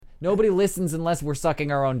Nobody listens unless we're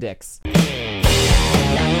sucking our own dicks.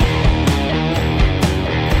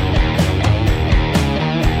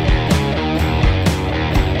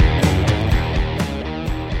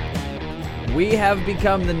 We have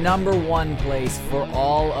become the #1 place for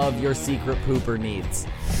all of your secret pooper needs.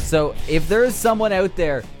 So if there's someone out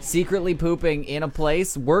there secretly pooping in a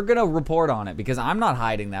place, we're going to report on it because I'm not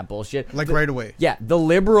hiding that bullshit. Right away. Yeah, the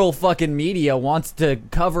liberal fucking media wants to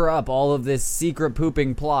cover up all of this secret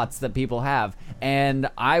pooping plots that people have, and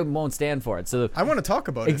I won't stand for it. So I want to talk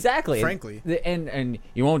about exactly, it, frankly. And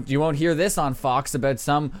you won't hear this on Fox about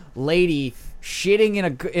some lady shitting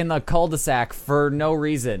in a cul-de-sac for no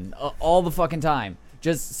reason all the fucking time.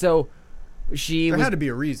 Just so there had to be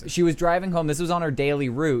a reason. She was driving home. This was on her daily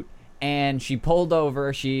route, and she pulled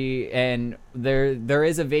over. And there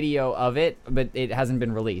is a video of it, but it hasn't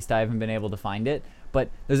been released. I haven't been able to find it. But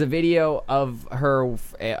there's a video of her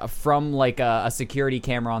from like a security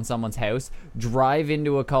camera on someone's house, drive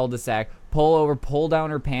into a cul-de-sac, pull over, pull down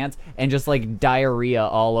her pants, and just like diarrhea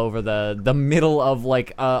all over the middle of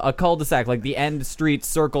like a cul-de-sac, like the end street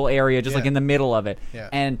circle area, just like in the middle of it. Yeah.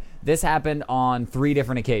 And this happened on 3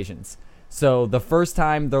 different occasions. So the first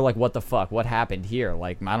time they're like, what the fuck? What happened here?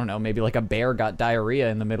 Like, I don't know, maybe like a bear got diarrhea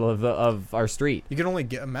in the middle of our street. You can only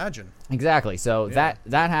imagine. Exactly. So that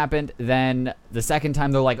happened. Then the second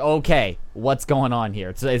time they're like, okay, what's going on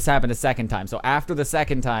here? So it's happened a second time. So after the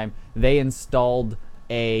second time, they installed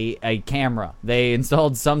a camera. They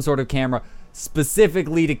installed some sort of camera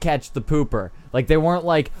specifically to catch the pooper. Like, they weren't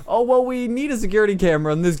like, oh, well, we need a security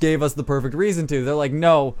camera and this gave us the perfect reason to. They're like,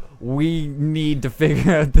 no, we need to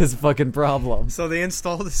figure out this fucking problem. So they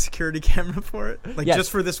installed a security camera for it? Like,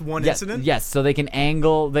 just for this one incident? Yes, so they can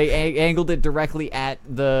angled it directly at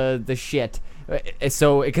the shit.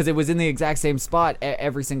 So, because it was in the exact same spot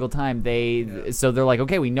every single time. So they're like,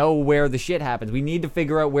 okay, we know where the shit happens. We need to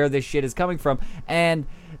figure out where this shit is coming from. And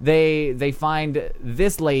they find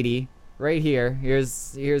this lady right here.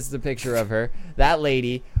 Here's the picture of her. That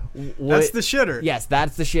lady. That's the shitter. Yes,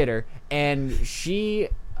 that's the shitter. And she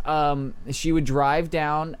would drive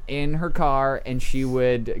down in her car, and she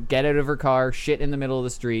would get out of her car, shit in the middle of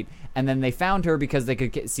the street, and then they found her because they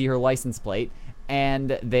could see her license plate,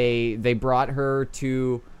 and they brought her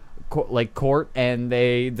to court, and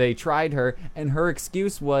they tried her, and her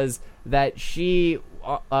excuse was that she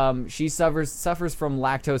suffers from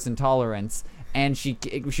lactose intolerance, and she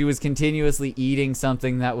was continuously eating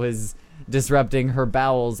something that was disrupting her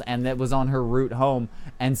bowels, and that was on her route home.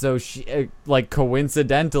 And so she,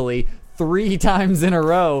 coincidentally, 3 times in a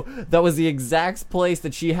row, that was the exact place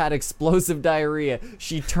that she had explosive diarrhea.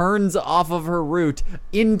 She turns off of her route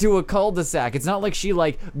into a cul-de-sac. It's not like she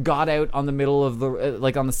got out on the middle of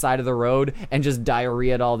the on the side of the road and just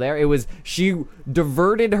diarrheaed all there. It was she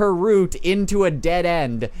diverted her route into a dead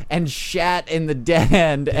end and shat in the dead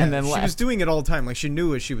end, and then left. She was doing it all the time. Like, she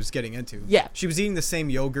knew what she was getting into. Yeah, she was eating the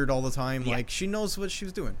same yogurt all the time. Yeah. Like, she knows what she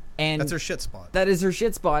was doing. And that's her shit spot. That is her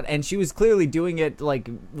shit spot, and she was clearly doing it like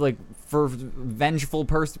for vengeful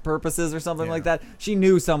purposes or something like that. She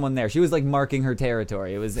knew someone there. She was marking her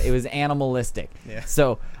territory. It was animalistic. Yeah.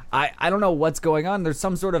 So I don't know what's going on. There's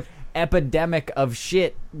some sort of epidemic of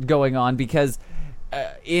shit going on because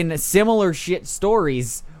in similar shit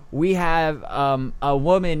stories, we have a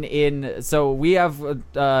woman we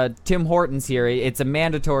have Tim Hortons here. It's a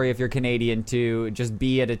mandatory if you're Canadian to just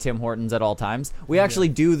be at a Tim Hortons at all times. We actually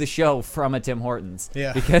do the show from a Tim Hortons.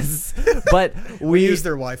 Yeah. But we use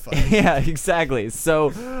their Wi-Fi. Yeah, exactly.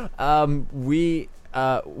 So we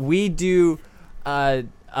do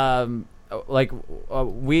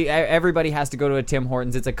everybody has to go to a Tim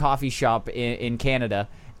Hortons. It's a coffee shop in Canada.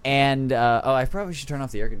 And I probably should turn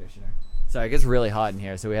off the air conditioner. Sorry, it gets really hot in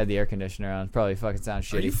here, so we had the air conditioner on. Probably fucking sounds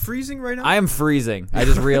shitty. Are you freezing right now? I am freezing. I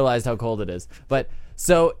just realized how cold it is. But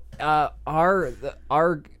so our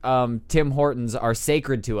Tim Hortons are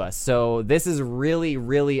sacred to us. So this is really,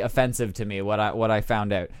 really offensive to me. What I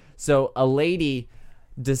found out. So a lady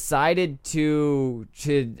decided to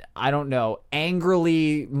I don't know,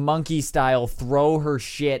 angrily monkey style throw her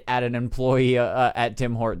shit at an employee at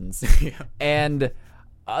Tim Hortons. Yeah. And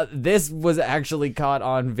this was actually caught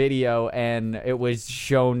on video, and it was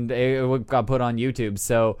shown. It got put on YouTube,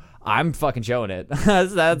 so I'm fucking showing it.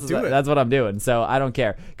 That's what I'm doing. So I don't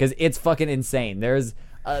care because it's fucking insane. There's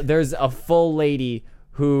a full lady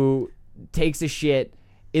who takes a shit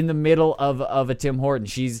in the middle of a Tim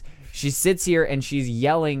Hortons. She sits here and she's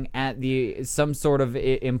yelling at some sort of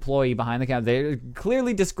employee behind the counter. They're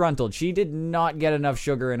clearly disgruntled. She did not get enough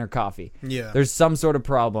sugar in her coffee. Yeah. There's some sort of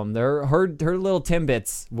problem. Her little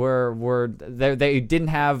Timbits they didn't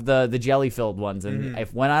have the jelly filled ones, and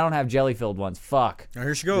when I don't have jelly filled ones, fuck. Oh,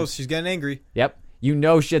 here she goes. She's getting angry. Yep. You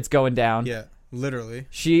know shit's going down. Yeah. Literally.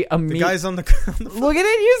 The guy's on the look at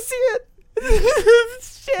it. You see it.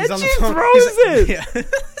 Shit, she throws it. Yeah.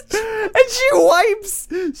 And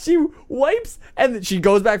she wipes, and then she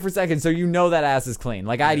goes back for seconds. So you know that ass is clean.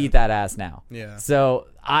 Like I'd eat that ass now. Yeah. So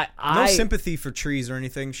no sympathy for trees or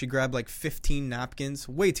anything. She grabbed like 15 napkins,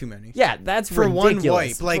 way too many. Yeah, that's for ridiculous. One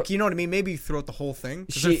wipe. Like you know what I mean? Maybe throughout the whole thing.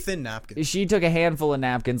 They're thin napkins. She took a handful of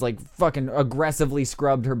napkins, like fucking aggressively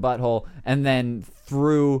scrubbed her butthole, and then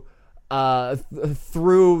threw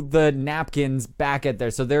the napkins back at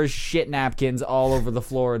there. So there's shit napkins all over the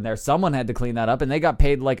floor in there. Someone had to clean that up, and they got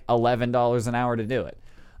paid like $11 an hour to do it.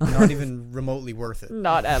 Not even remotely worth it.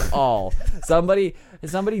 Not at all. Somebody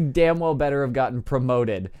damn well better have gotten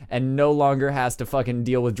promoted and no longer has to fucking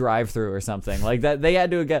deal with drive-through or something. Like that, they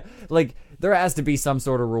had to get, like, there has to be some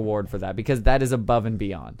sort of reward for that, because that is above and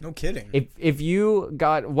beyond. No kidding. If you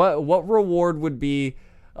got, what reward would be,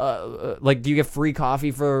 like, do you get free coffee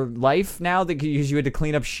for life now that you had to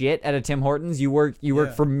clean up shit at a Tim Hortons? You work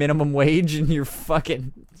for minimum wage and you're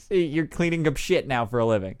cleaning up shit now for a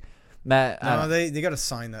living. No, they got to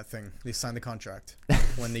sign that thing. They sign the contract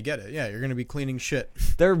when they get it. Yeah, you're going to be cleaning shit.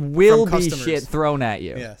 There will be shit thrown at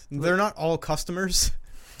you. Yeah, they're not all customers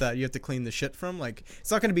that you have to clean the shit from. Like, it's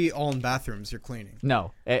not going to be all in bathrooms you're cleaning.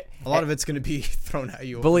 No. A lot of it's going to be thrown at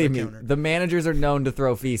you. Believe me, the managers are known to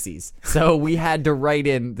throw feces. So we had to write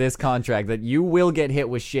in this contract that you will get hit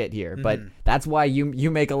with shit here. But that's why you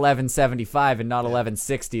make $11.75 and not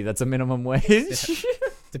 $11.60. That's a minimum wage. Yeah.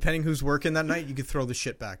 Depending who's working that night, you could throw the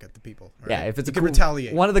shit back at the people. Right? Yeah, if it's you could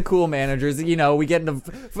retaliate. One of the cool managers, we get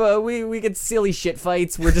into we get silly shit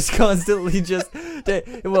fights. We're just constantly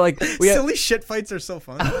silly shit fights are so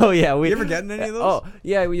fun. Oh yeah, you ever get in any of those? Oh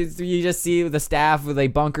yeah, you just see the staff where they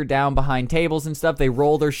bunker down behind tables and stuff. They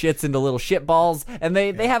roll their shits into little shit balls, and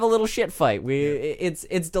they have a little shit fight.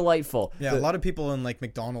 It's delightful. Yeah, a lot of people in like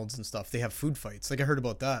McDonald's and stuff, they have food fights. Like I heard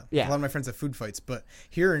about that. Yeah, a lot of my friends have food fights, but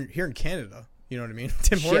here in Canada. You know what I mean?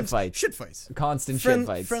 Tim Hortons, shit fights. Constant shit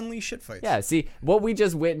fights. Friendly shit fights. Yeah, see, what we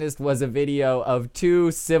just witnessed was a video of two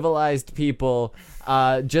civilized people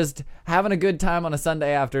just having a good time on a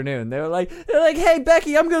Sunday afternoon. They're like, hey,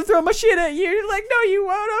 Becky, I'm going to throw my shit at you. You're like, no, you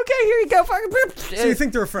won't. Okay, here you go. So you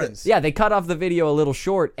think they're friends? Yeah, they cut off the video a little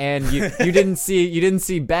short, and you didn't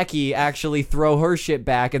see Becky actually throw her shit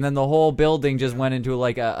back, and then the whole building just went into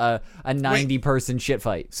like a 90-person shit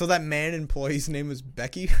fight. So that man employee's name was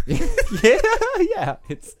Becky? Yeah,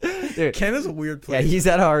 Canada's a weird place. Yeah, he's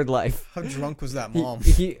had a hard life. How drunk was that mom?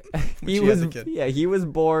 He was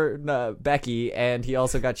born Becky, and he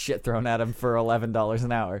also got shit thrown at him for $11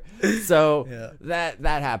 an hour. So that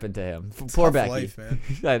happened to him. Poor Becky. Life, man.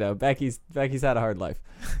 I know Becky's had a hard life.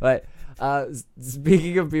 But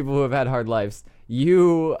speaking of people who have had hard lives,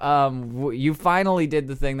 you finally did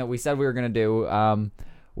the thing that we said we were gonna do.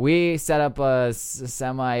 We set up a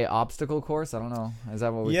semi-obstacle course. I don't know. Is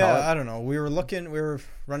that what we call it? Yeah, I don't know. We were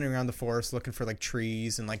running around the forest looking for like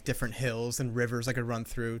trees and like different hills and rivers I could run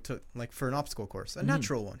through to like for an obstacle course, a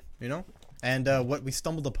natural one, you know? And what we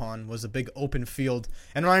stumbled upon was a big open field.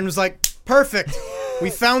 And Ryan was like, perfect. We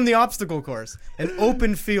found the obstacle course. An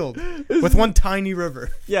open field with one tiny river.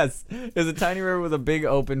 Yes. There's a tiny river with a big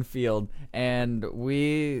open field. And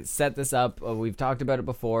we set this up. We've talked about it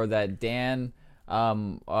before that Dan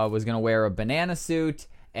was going to wear a banana suit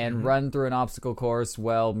and run through an obstacle course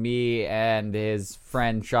while me and his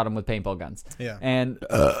friend shot him with paintball guns. Yeah. And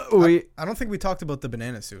I don't think we talked about the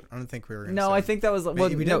banana suit. I don't think we were going to I think that was... Well,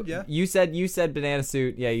 we did, yeah? You said banana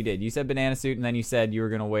suit. Yeah, you did. You said banana suit, and then you said you were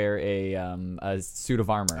going to wear a suit of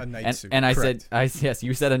armor. A knight suit. And I said... Yes,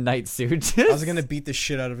 you said a knight suit. I was going to beat the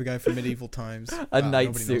shit out of a guy from medieval times. A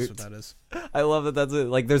knight suit. Nobody knows what that is. I love that that's it.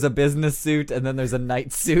 Like, there's a business suit, and then there's a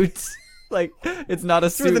knight suit. Like, it's not a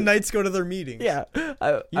suit. Where the knights go to their meetings. Yeah. You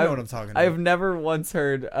know what I'm talking about. I've never once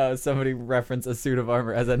heard somebody reference a suit of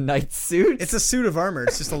armor as a knight suit. It's a suit of armor.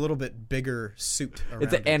 It's just a little bit bigger suit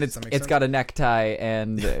around it's got a necktie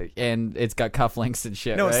and it's got cufflinks and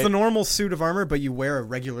shit, No, right? It's the normal suit of armor, but you wear a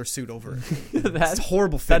regular suit over it. It's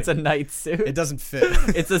horrible fitting. That's a knight suit. It doesn't fit.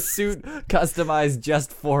 It's a suit customized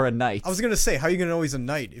just for a knight. I was going to say, how are you going to know he's a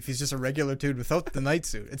knight if he's just a regular dude without the knight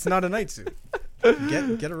suit? It's not a knight suit.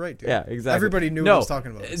 Get it right, dude. Yeah, exactly. Everybody knew what I was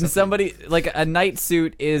talking about. Somebody like a knight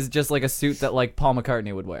suit is just like a suit that like Paul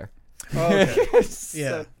McCartney would wear. Oh, okay. So,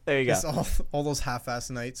 Yeah. there you go. Just all those half-ass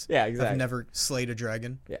nights. Yeah, I've exactly. never slayed a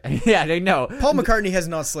dragon. Yeah, I know. Paul McCartney has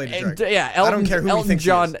not slayed a dragon. Yeah, I don't care who he Elton thinks he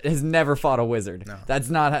John is. has never fought a wizard. No. That's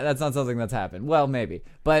not something that's happened. Well, maybe,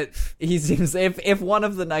 but he seems if one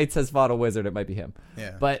of the knights has fought a wizard, it might be him.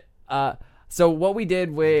 Yeah. But so what we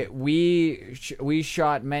did, we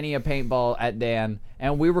shot many a paintball at Dan,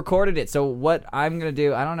 and we recorded it. So what I'm gonna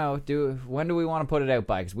do, I don't know. When do we want to put it out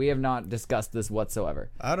by? Because we have not discussed this whatsoever.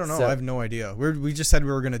 I don't know. So, I have no idea. We just said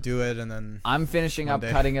we were gonna do it, and then I'm finishing up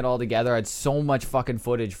day. cutting it all together. I had so much fucking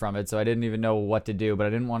footage from it, so I didn't even know what to do, but I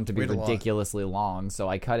didn't want it to be Wait a lot. ridiculously long, so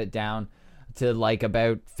I cut it down to like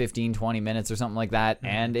about 15-20 minutes or something like that,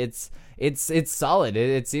 and it's solid.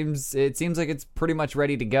 It seems like it's pretty much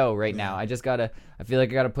ready to go right now. I feel like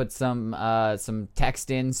I gotta put some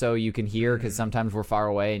text in so you can hear, because sometimes we're far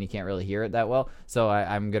away and you can't really hear it that well, so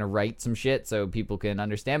I'm gonna write some shit so people can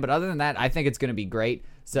understand, but other than that, I think it's gonna be great.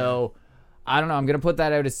 So I don't know. I'm gonna put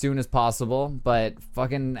that out as soon as possible, but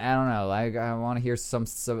fucking, I don't know. I want to hear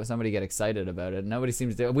somebody get excited about it. Nobody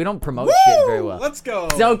seems to. We don't promote shit very well. Let's go.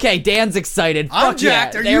 It's okay. Dan's excited. I'm Fuck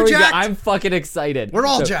jacked. Yeah. Are There you we jacked? Go. I'm fucking excited. We're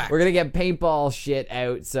all jacked. We're gonna get paintball shit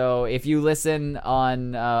out. So if you listen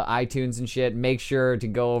on iTunes and shit, make sure to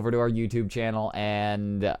go over to our YouTube channel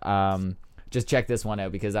and just check this one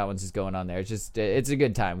out, because that one's just going on there. It's a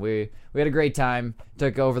good time. We had a great time.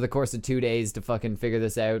 Took over the course of 2 days to fucking figure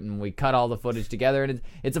this out, and we cut all the footage together, and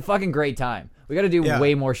it's a fucking great time. We got to do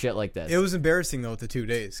way more shit like this. It was embarrassing though, the 2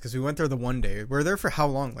 days, because we went there the one day. We were there for how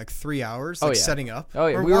long? Like 3 hours, like setting up. Oh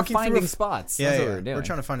yeah, We're we were walking through finding spots. That's what we were doing. We're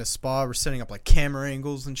trying to find a spot. We're setting up like camera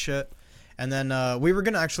angles and shit. And then we were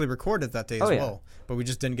gonna actually record it that day as well, but we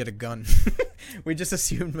just didn't get a gun. We just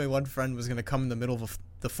assumed my one friend was gonna come in the middle of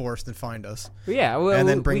the forest and find us. Yeah, and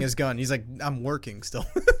then bring his gun. He's like, "I'm working still."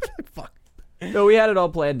 Fuck. No, we had it all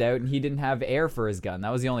planned out, and he didn't have air for his gun.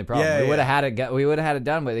 That was the only problem. Yeah, we would have had it. We would have had it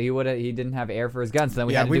done, but he didn't have air for his gun. So then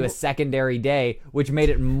we had to do a secondary day, which made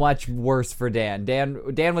it much worse for Dan.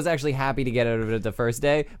 Dan was actually happy to get out of it the first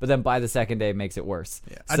day, but then by the second day, it makes it worse.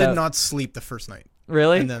 Yeah, I did not sleep the first night.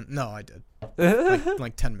 Really? And then no, I did.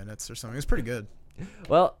 like 10 minutes or something. It was pretty good.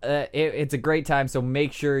 Well, it's a great time, so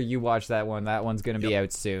make sure you watch that one. That one's going to be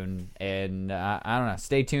out soon. And I don't know,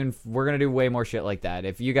 stay tuned. We're going to do way more shit like that.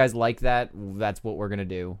 If you guys like that, that's what we're going to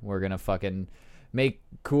do. We're going to fucking make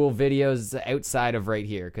cool videos outside of right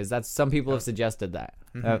here, because that's some people have suggested that.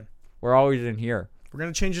 We're always in here. We're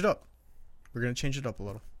going to change it up. We're going to change it up a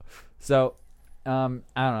little. So, I don't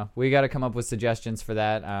know. We got to come up with suggestions for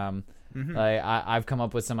that. I've come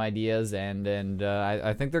up with some ideas, and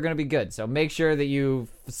I think they're going to be good. So make sure that you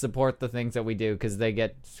support the things that we do, because they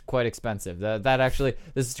get quite expensive.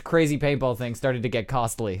 This crazy paintball thing started to get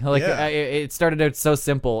costly. It started out so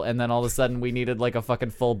simple, and then all of a sudden we needed like a fucking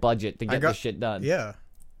full budget to get this shit done. Yeah,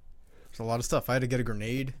 there's a lot of stuff. I had to get a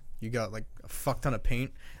grenade. You got like a fuck ton of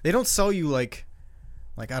paint. They don't sell you like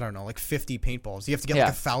I don't know, like 50 paintballs. You have to get like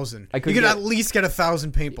 1,000. You could at least get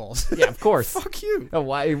 1,000 paintballs. Yeah, of course. Fuck you. Oh,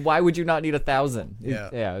 why would you not need 1,000? Yeah,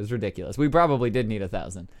 it was ridiculous. We probably did need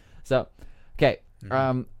 1,000. So, okay.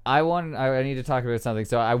 I need to talk about something.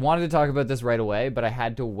 So I wanted to talk about this right away, but I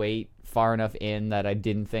had to wait far enough in that I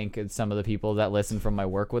didn't think some of the people that listen from my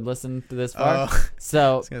work would listen to this far.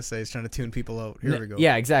 So I was gonna say he's trying to tune people out. Here we go.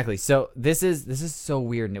 Yeah, exactly. So this is so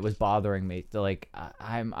weird, and it was bothering me. Like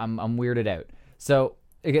I'm weirded out. So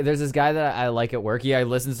there's this guy that I like at work. He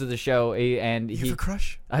listens to the show, and you have a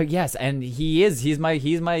crush? Yes, and he's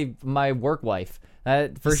my work wife.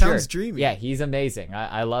 For sure. Sounds dreamy. Yeah, he's amazing.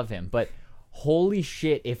 I love him, but. Holy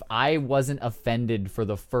shit, if I wasn't offended for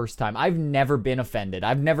the first time. I've never been offended.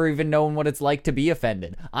 I've never even known what it's like to be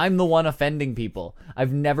offended. I'm the one offending people.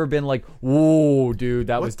 I've never been like, whoa, dude,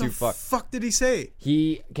 that was too far. What the fuck did he say?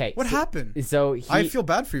 What happened? So I feel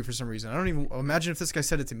bad for you for some reason. I don't even imagine if this guy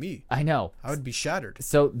said it to me. I know. I would be shattered.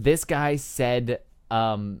 So this guy said,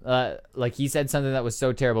 he said something that was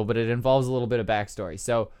so terrible, but it involves a little bit of backstory.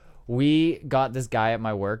 So we got this guy at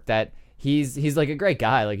my work that he's like a great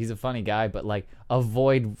guy, like he's a funny guy, but like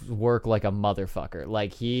avoid work like a motherfucker.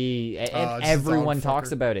 Like everyone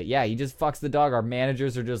talks about it. Yeah, he just fucks the dog. Our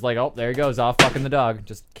managers are just like, oh, there he goes, off fucking the dog.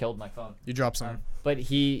 Just killed my phone. You dropped something. But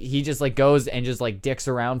he just like goes and just like dicks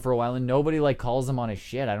around for a while, and nobody like calls him on his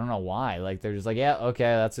shit. I don't know why. Like they're just like, yeah, okay,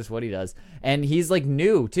 that's just what he does. And he's like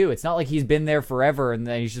new too. It's not like he's been there forever and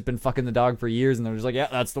then he's just been fucking the dog for years, and they're just like, yeah,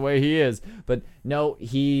 that's the way he is. But no,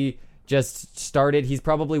 he just started. He's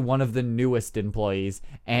probably one of the newest employees,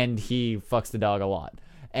 and he fucks the dog a lot.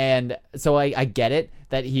 And so I get it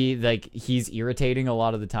that he's irritating a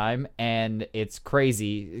lot of the time, and it's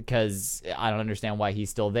crazy because I don't understand why he's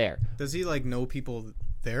still there. Does he like know people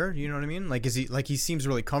there? You know what I mean? Like, is he like he seems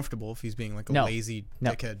really comfortable if he's being like a lazy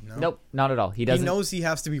dickhead? No, nope, not at all. He doesn't. He knows he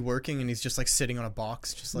has to be working, and he's just like sitting on a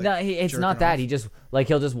box, just like no. It's not that. off. He just like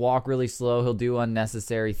he'll just walk really slow. He'll do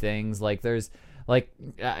unnecessary things. Like there's like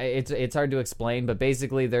it's hard to explain, but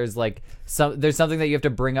basically there's something that you have to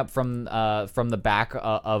bring up from the back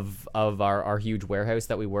of our huge warehouse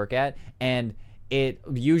that we work at, and it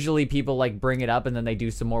usually people like bring it up and then they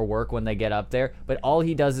do some more work when they get up there, but all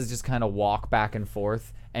he does is just kind of walk back and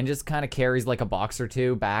forth and just kind of carries like a box or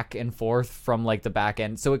two back and forth from like the back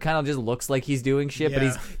end, so it kind of just looks like he's doing shit,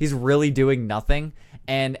 but he's really doing nothing,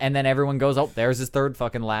 and then everyone goes, oh, there's his third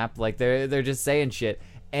fucking lap, like they're just saying shit,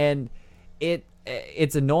 and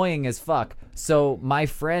it's annoying as fuck. So my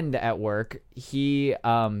friend at work, he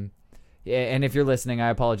and if you're listening, I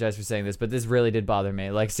apologize for saying this, but this really did bother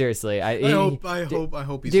me. Like seriously, I hope he's dude.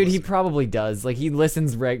 Listening. He probably does. Like he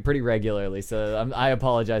listens pretty regularly, so I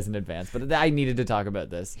apologize in advance. But I needed to talk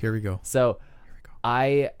about this. Here we go. So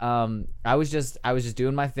I was just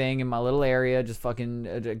doing my thing in my little area, just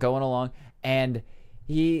fucking going along, and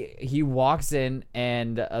he walks in,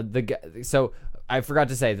 and the guy. So I forgot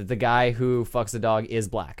to say that the guy who fucks the dog is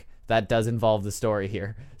black. That does involve the story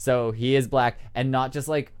here. So he is black, and not just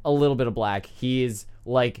like a little bit of black. He is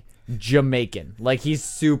like Jamaican. Like he's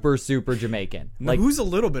super, super Jamaican. Now, like who's a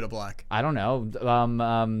little bit of black? I don't know.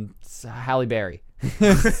 Halle Berry.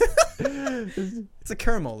 It's a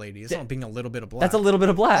caramel lady. It's not being a little bit of black. That's a little bit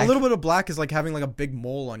of black. A little bit of black is like having like a big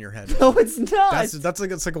mole on your head. No, it's not. That's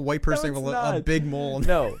like it's like a white person with a big mole.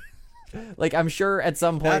 No. Like I'm sure at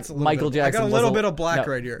some point Michael Jackson. I got a little bit of black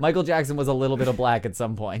right here. Michael Jackson was a little bit of black at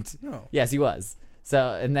some point. No. Yes, he was.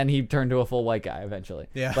 So and then he turned to a full white guy eventually.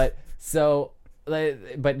 Yeah. But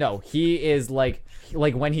no, he is like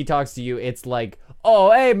when he talks to you, it's like,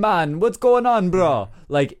 oh hey man, what's going on, bro?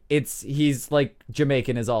 Like he's like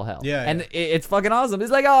Jamaican as all hell. Yeah. And it's fucking awesome.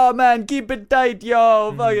 It's like, oh man, keep it tight,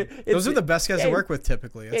 yo. Those are the best guys to work with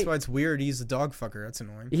typically. That's why it's weird. He's a dog fucker. That's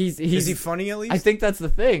annoying. Is he funny at least? I think that's the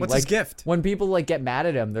thing. What's like, his gift? When people like get mad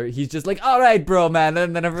at him, he's just like, all right, bro, man.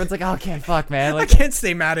 And then everyone's like, oh, okay, fuck, man. Like, I can't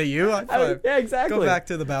stay mad at you. Yeah, exactly. Go back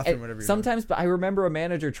to the bathroom, whatever. Sometimes, but I remember a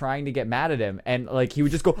manager trying to get mad at him, and like he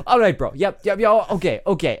would just go, all right, bro, yep, yo,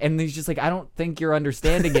 okay, and he's just like, I don't think you're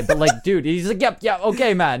understanding it, but like, dude, he's like, yep,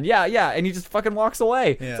 okay, man, yeah, and he just fucking walks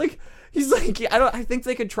away. Yeah. It's like. He's like, I think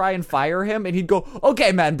they could try and fire him, and he'd go,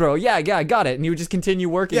 okay, man, bro, yeah, I got it, and he would just continue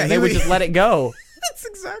working, and they would just let it go. That's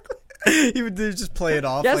exactly. He would just play it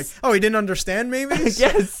off, yes. like, oh, he didn't understand, maybe.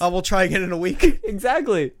 Yes. We'll try again in a week.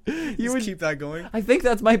 Exactly. You would keep that going. I think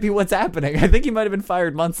that might be what's happening. I think he might have been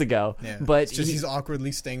fired months ago. Yeah. But it's just he's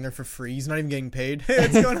awkwardly staying there for free. He's not even getting paid. Hey,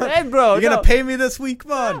 what's going on? Hey, bro, you're gonna pay me this week,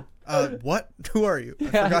 man. What? Who are you? I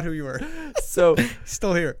forgot who you were. So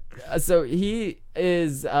still here. So he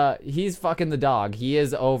is he's fucking the dog. He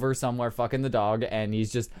is over somewhere fucking the dog, and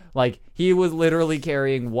he's just like, he was literally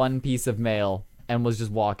carrying one piece of mail and was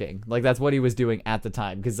just walking. Like that's what he was doing at the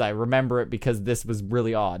time, because I remember it because this was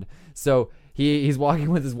really odd. So he's walking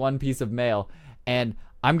with his one piece of mail, and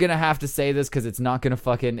I'm gonna have to say this because it's not gonna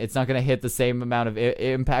hit the same amount of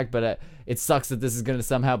impact, but it sucks that this is gonna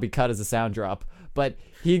somehow be cut as a sound drop. But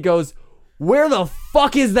he goes, where the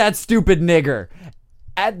fuck is that stupid nigger?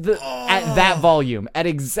 At that volume, at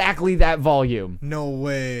exactly that volume. No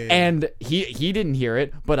way. And he didn't hear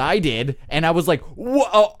it, but I did, and I was like,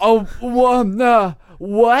 what?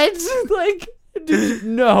 Like, dude,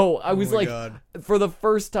 no. I was like, God. For for the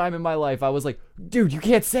first time in my life, I was like, dude, you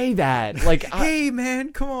can't say that. Like, hey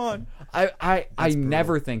man, come on. I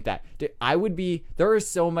never think that. Dude, there are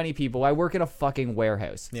so many people. I work in a fucking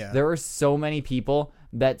warehouse. Yeah. There are so many people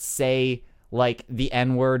that say like the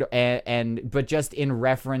N-word but just in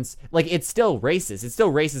reference, like it's still racist. It's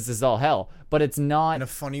still racist as all hell, but it's not in a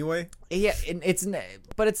funny way. Yeah,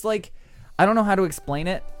 but it's like, I don't know how to explain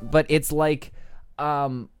it, but it's like they're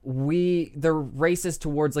racist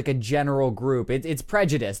towards like a general group. It's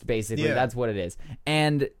prejudiced, basically. Yeah. That's what it is.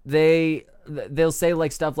 And they'll say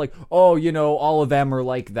like stuff like, oh, all of them are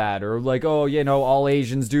like that, or like, oh, all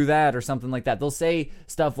Asians do that, or something like that. They'll say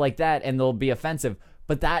stuff like that and they'll be offensive.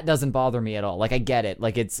 But that doesn't bother me at all. Like, I get it.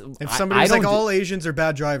 Like, it's... If somebody's like, all Asians are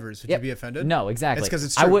bad drivers, would you be offended? No, exactly. It's because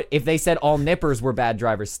it's true. I would, if they said all nippers were bad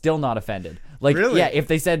drivers, still not offended. Like, really? Yeah, if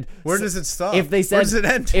they said... Where does it stop? If they said, where does it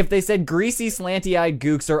end? If they said greasy, slanty-eyed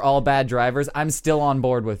gooks are all bad drivers, I'm still on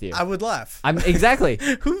board with you. I would laugh. Exactly.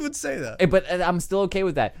 Who would say that? But I'm still okay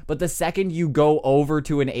with that. But the second you go over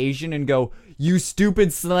to an Asian and go, you stupid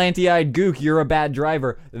slanty-eyed gook, you're a bad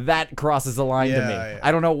driver, that crosses a line to me. Yeah.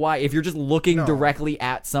 I don't know why. If you're just looking No. directly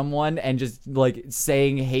at someone and just like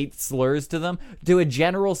saying hate slurs to them, do a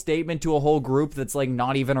general statement to a whole group that's like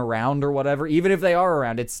not even around or whatever, even if they are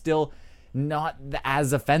around, it's still not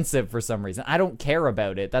as offensive for some reason. I don't care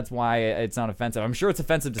about it. That's why it's not offensive. I'm sure it's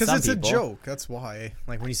offensive to some people. Because it's a joke. That's why.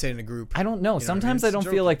 Like when you say it in a group. I don't know. Sometimes I don't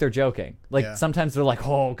feel like they're joking. Like sometimes they're like,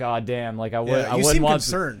 "Oh god damn!" Like I wouldn't seem want.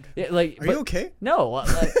 Concerned. Like, are you okay? No,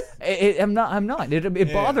 I'm not. I'm not.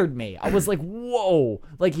 It bothered me. I was like, "Whoa!"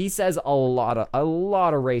 Like he says a lot of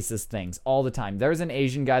racist things all the time. There's an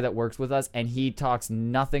Asian guy that works with us, and he talks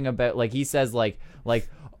nothing about like he says like. Like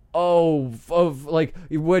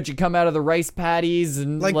would you come out of the rice patties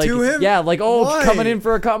and like to him? Yeah, like Why? Coming in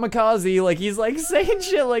for a kamikaze. Like he's like saying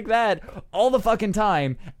shit like that all the fucking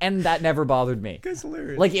time, and that never bothered me. That's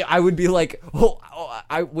hilarious. Like I would be like,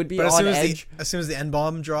 I would be on edge. As soon as the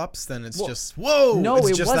N-bomb drops, then it's just whoa. No, it's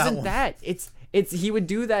it just wasn't that. It's he would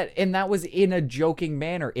do that, and that was in a joking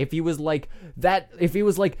manner. If he was like that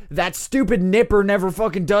stupid nipper never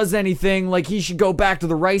fucking does anything, like he should go back to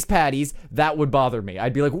the rice patties, that would bother me.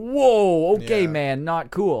 I'd be like, whoa, okay, man,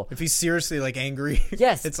 not cool. If he's seriously like angry,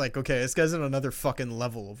 yes, it's like, okay, this guy's on another fucking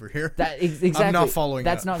level over here. That exactly. I'm not following.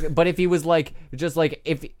 That's not good. But if he was like, just like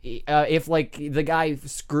if like the guy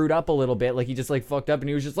screwed up a little bit, like he just like fucked up, and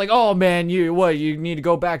he was just like, oh man, you need to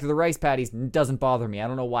go back to the rice patties. It doesn't bother me. I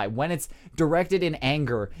don't know why. When it's directed in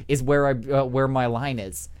anger is where my line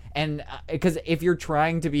is. And because if you're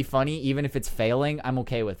trying to be funny, even if it's failing, I'm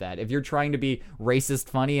okay with that. If you're trying to be racist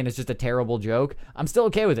funny and it's just a terrible joke, I'm still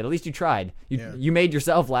okay with it. At least you tried. You made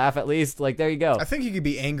yourself laugh at least. Like, there you go. I think you could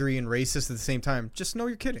be angry and racist at the same time. Just know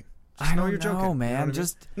you're kidding. I know you're joking, man. You know what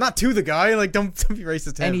just I mean? Not to the guy. Like, don't be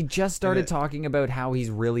racist to him. And he just started talking about how he's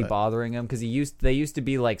really bothering him because they used to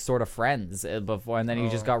be like sort of friends before, and then he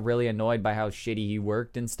just got really annoyed by how shitty he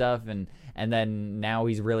worked and stuff, and then now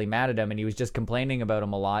he's really mad at him, and he was just complaining about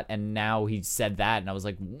him a lot, and now he said that, and I was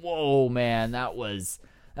like, whoa, man, that was,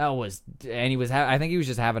 and he was I think he was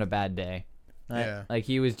just having a bad day. Like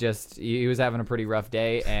he was having a pretty rough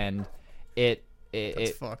day, and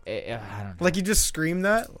That's fucked. I don't know. Like you just screamed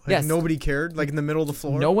that? Like yes. Nobody cared? Like in the middle of the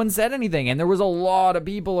floor? No one said anything, and there was a lot of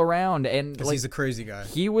people around, and because he's a crazy guy.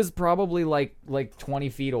 He was probably like 20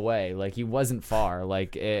 feet away. Like he wasn't far.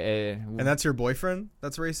 Like and that's your boyfriend?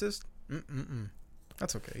 That's racist?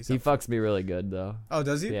 That's okay. He fucks me really good though. Oh,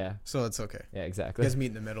 does he? Yeah. So it's okay. Yeah, exactly. You guys meet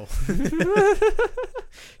in the middle.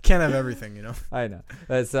 Can't have everything, you know. I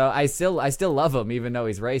know. So I still love him even though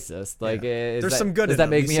he's racist. Like there's some good. Does that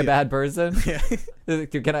make me a bad person? Yeah.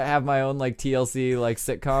 Can I have my own like TLC like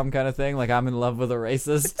sitcom kind of thing? Like I'm in love with a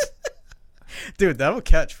racist. Dude, that'll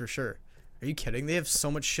catch for sure. Are you kidding? They have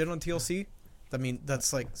so much shit on TLC. I mean,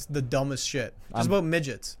 that's like the dumbest shit. Just about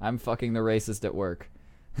midgets. I'm fucking the racist at work.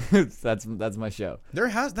 That's my show.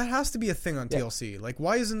 That has to be a thing on TLC. Like,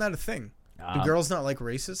 why isn't that a thing? Do girls not like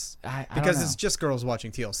racists? Because it's just girls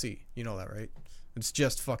watching TLC. You know that, right? It's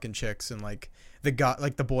just fucking chicks and like the guy,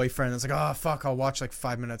 like the boyfriend. It's like, oh fuck, I'll watch like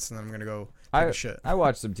 5 minutes and then I'm gonna go take a shit. I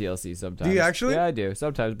watch some TLC sometimes. Do you actually? Yeah, I do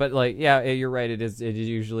sometimes. But like, yeah, you're right. It is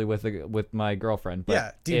usually with my girlfriend. But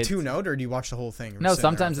yeah. Do you tune out or do you watch the whole thing? No,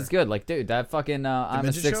 sometimes it's good. Like, dude, that fucking I'm a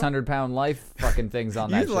 600-pound life fucking thing's on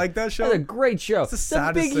that. You like that show? That's a great show. It's the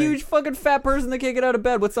saddest big, thing. huge fucking fat person that can't get out of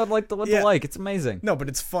bed. What's that like to like? It's amazing. No, but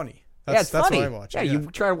it's funny. It's funny. What I watch. Yeah, you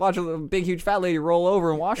try to watch a big, huge fat lady roll over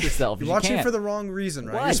and wash herself. You're watching it for the wrong reason,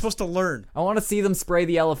 right? What? You're supposed to learn. I want to see them spray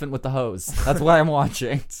the elephant with the hose. That's why I'm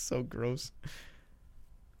watching. It's so gross.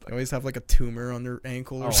 They always have like a tumor on their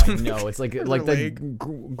ankle or something. I know. It's like the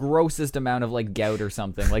grossest amount of like gout or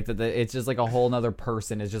something. Like it's just like a whole nother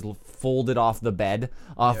person is just folded off the bed,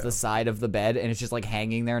 the side of the bed, and it's just like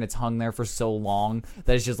hanging there, and it's hung there for so long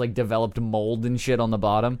that it's just like developed mold and shit on the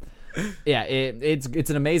bottom. Yeah, it's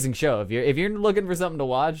an amazing show. If you're looking for something to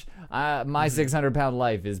watch, my 600-pound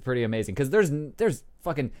life is pretty amazing because there's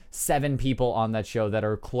fucking 7 people on that show that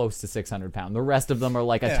are close to 600 pounds. The rest of them are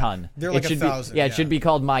like a ton. They're like 1,000. It should be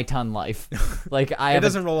called My Ton Life. Like it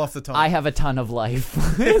doesn't roll off the tongue. I have a ton of life.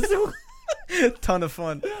 Ton of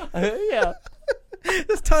fun. Yeah.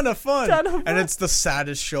 It's ton of fun. And it's the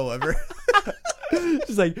saddest show ever.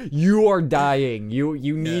 It's like you are dying. You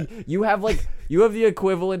need you have like You have the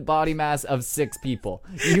equivalent body mass of 6 people.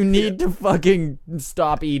 You need to fucking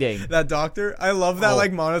stop eating. That doctor, I love that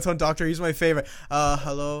like monotone doctor. He's my favorite.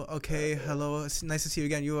 Hello, okay, hello. It's nice to see you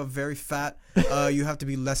again. You are very fat. You have to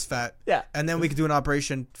be less fat. Yeah. And then we could do an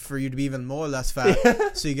operation for you to be even more less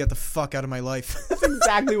fat. So you get the fuck out of my life. That's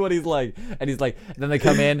exactly what he's like. And he's like, then they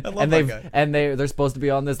come in and they're supposed to be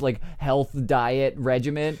on this like health diet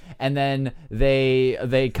regimen, and then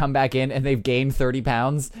they come back in and they've gained 30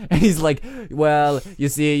 pounds. And he's like, well, you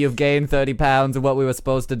see, you've gained 30 pounds, and what we were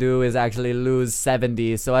supposed to do is actually lose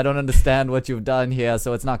 70. So I don't understand what you've done here.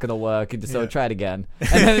 So it's not gonna work. So try it again.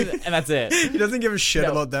 And that's it. He doesn't give a shit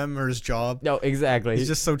about them or his job. No, exactly. He's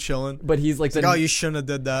just so chilling. But he's like, oh, you shouldn't have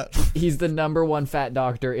did that. He's the #1 fat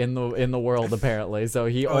doctor in the world apparently. So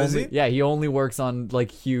he he only works on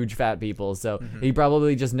like huge fat people. So he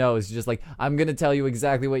probably just knows. He's just like, I'm gonna tell you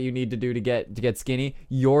exactly what you need to do to get skinny.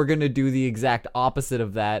 You're gonna do the exact opposite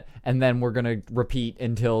of that, and then we're gonna repeat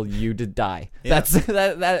until you die. Yeah. That's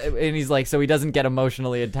that. And he's like, so he doesn't get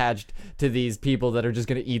emotionally attached to these people that are just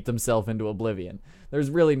gonna eat themselves into oblivion. There's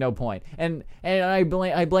really no point. And I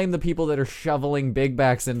blame the people that are shoveling big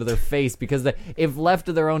backs into their face, because if left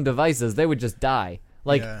to their own devices, they would just die.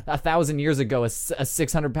 Like 1,000 years ago, a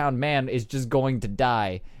 600-pound man is just going to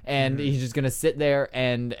die, and he's just going to sit there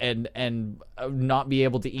and not be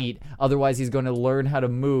able to eat. Otherwise, he's going to learn how to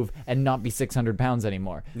move and not be 600 pounds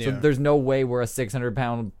anymore. Yeah. So there's no way where a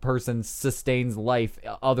 600-pound person sustains life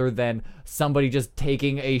other than somebody just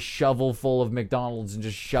taking a shovel full of McDonald's and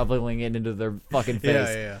just shoveling it into their fucking face.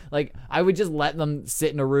 Yeah. Like, I would just let them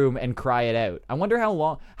sit in a room and cry it out. I wonder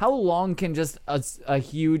how long can just a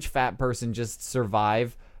huge fat person just survive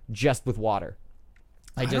just with water?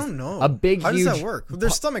 I don't know. How does that work? Their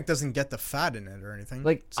stomach doesn't get the fat in it or anything.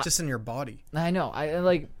 Like, it's just in your body. I know. I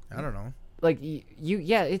don't know. Like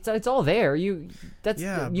it's all there. You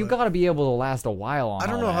got to be able to last a while on. I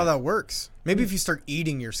don't know how that works. Maybe if you start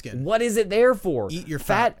eating your skin. What is it there for? Eat your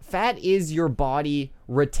fat. Fat is your body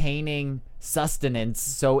retaining sustenance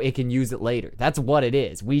so it can use it later. That's what it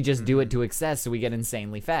is. We just do it to excess, so we get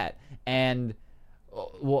insanely fat. And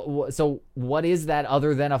so what is that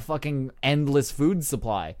other than a fucking endless food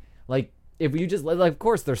supply? Like, if you just, like, of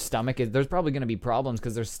course their stomach there's probably going to be problems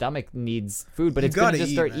because their stomach needs food, but it's going to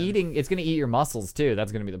just start eating. It's going to eat your muscles too.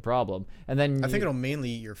 That's going to be the problem. And then I think it'll mainly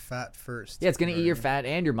eat your fat first. Yeah, it's going to eat your fat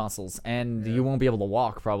and your muscles, and you won't be able to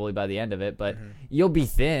walk probably by the end of it, but you'll be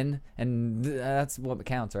thin, and that's what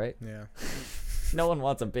counts, right? Yeah. No one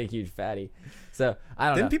wants a big, huge fatty. So, I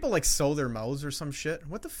don't know. Didn't people, like, sew their mouths or some shit?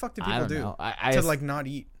 What the fuck did people do? To, like, not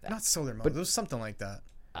eat? Not sew their mouths. It was something like that.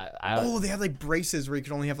 They had, like, braces where you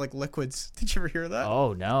could only have, like, liquids. Did you ever hear that?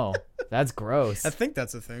 Oh, no. That's gross. I think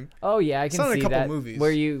that's a thing. Oh, yeah, I can see that. It's in a couple movies.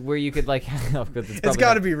 Where you could, like... it's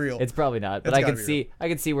got to be real. It's probably not. But I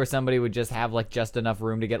could see where somebody would just have, like, just enough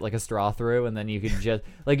room to get, like, a straw through, and then you could just...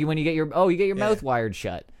 Like, when you get your... you get your mouth wired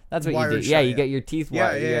shut. That's what you do. You get your teeth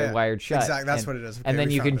wired shut. Exactly, that's what it is. And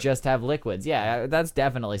then you can just have liquids. Yeah, that's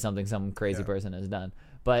definitely something some crazy person has done.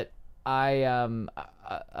 But man,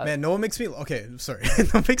 no one makes me... Okay, sorry. No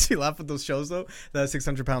one makes me laugh with those shows, though. The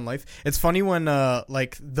 600-pound life. It's funny when,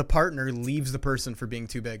 like, the partner leaves the person for being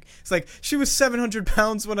too big. It's like, she was 700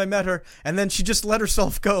 pounds when I met her, and then she just let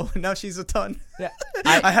herself go, and now she's a ton. Yeah,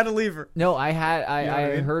 I had to leave her. No, I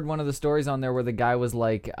heard one of the stories on there where the guy was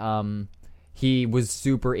like... he was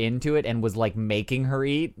super into it and was, like, making her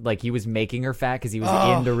eat. Like, he was making her fat because he was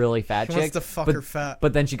into really fat chicks. He wants to fuck her fat.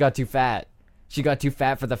 But then she got too fat. She got too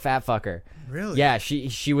fat for the fat fucker. Really? Yeah,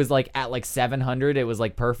 she was, like, at, like, 700. It was,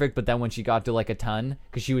 like, perfect. But then when she got to, like, a ton,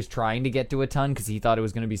 because she was trying to get to a ton because he thought it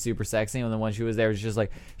was going to be super sexy. And then when she was there, it was just,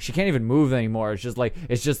 like, she can't even move anymore. It's just,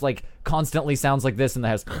 like, constantly sounds like this in the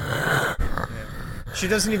house. Yeah. She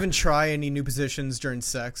doesn't even try any new positions during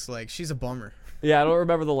sex. Like, she's a bummer. Yeah, I don't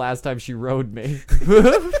remember the last time she rode me.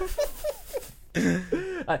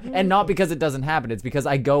 And not because it doesn't happen. It's because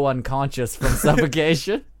I go unconscious from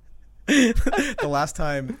suffocation. The last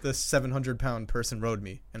time the 700-pound person rode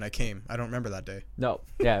me and I came, I don't remember that day. No.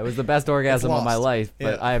 Yeah, it was the best orgasm of my life,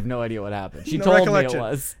 but I have no idea what happened. She told me it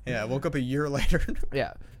was. Yeah, I woke up a year later.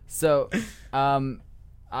 Yeah. So,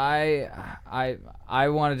 I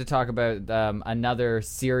wanted to talk about another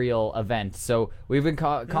serial event. So we've been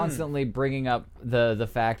constantly bringing up the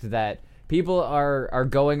fact that people are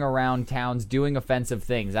going around towns doing offensive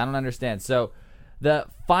things. I don't understand. So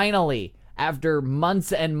finally, after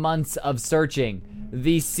months and months of searching,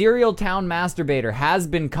 the serial town masturbator has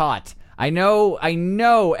been caught. I know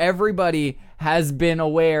everybody has been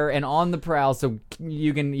aware and on the prowl, so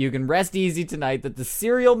you can rest easy tonight that the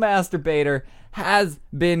serial masturbator has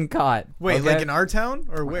been caught. Wait, like in our town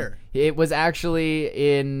or where? It was actually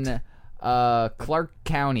in Clark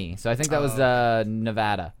County. So I think that was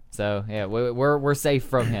Nevada. So yeah, we're safe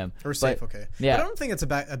from him. We're safe, okay. Yeah. But I don't think it's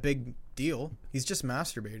a big deal. He's just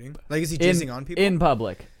masturbating. Like, is he jizzing on people? In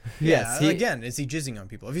public. Yeah, Yes. again, is he jizzing on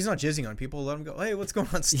people? If he's not jizzing on people, let him go, hey, what's going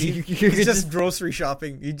on, Steve? You He's just grocery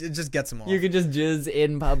shopping. It just gets him off. You can just jizz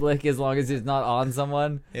in public as long as it's not on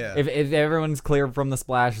someone. Yeah. If everyone's clear from the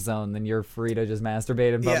splash zone, then you're free to just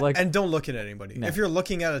masturbate in public. Yeah, and don't look at anybody. No. If you're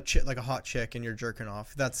looking at a hot chick and you're jerking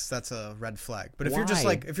off, that's a red flag. But if you're just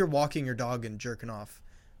Why? like, if you're walking your dog and jerking off,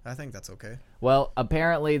 I think that's okay. Well,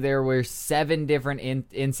 apparently there were 7 different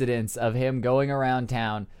incidents of him going around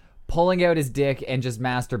town, pulling out his dick and just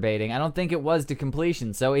masturbating. I don't think it was to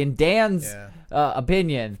completion. So in Dan's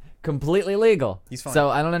opinion, completely legal. He's fine. So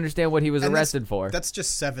I don't understand what he was And arrested for. That's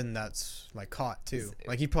just 7 that's like caught too.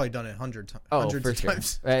 Like he's probably done it hundreds for of sure.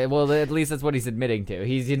 times. Well, at least that's what he's admitting to.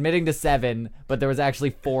 He's admitting to 7, but there was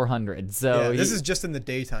actually 400. So This is just in the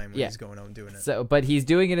daytime when he's going out and doing it. So, but he's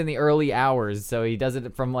doing it in the early hours. So he does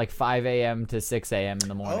it from like 5 a.m. to 6 a.m. in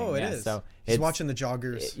the morning. Oh, it is. So he's watching the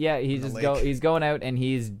joggers. Yeah, he's going out and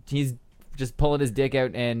he's just pulling his dick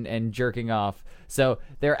out and jerking off. So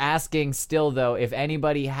they're asking still though if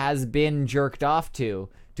anybody has been jerked off to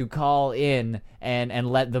call in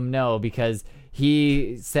and let them know, because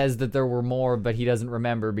he says that there were more, but he doesn't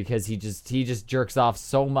remember because he just jerks off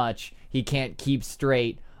so much he can't keep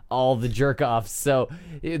straight all the jerk offs. So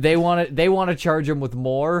they want to charge him with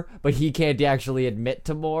more, but he can't actually admit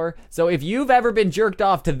to more. So if you've ever been jerked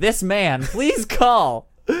off to this man, please call.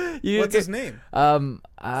 What's his name?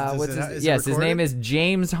 His name is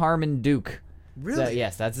James Harmon Duke. Really? So,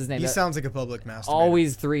 yes, that's his name. He sounds like a public masturbator.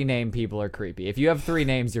 Always 3-name people are creepy. If you have 3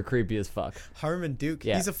 names, you're creepy as fuck. Harmon Duke.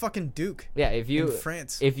 Yeah. He's a fucking duke. Yeah, in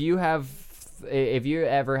France. If you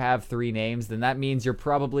ever have 3 names, then that means you're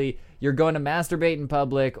going to masturbate in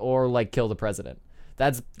public or like kill the president.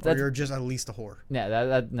 Or you're just at least a whore.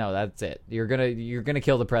 Yeah, that's it. You're gonna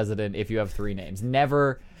kill the president if you have 3 names.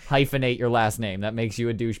 Never hyphenate your last name. That makes you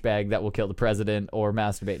a douchebag that will kill the president or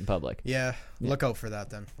masturbate in public. Yeah, look out for that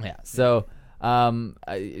then. Yeah. So,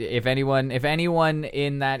 if anyone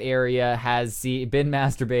in that area has been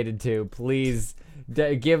masturbated to, please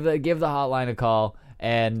give the hotline a call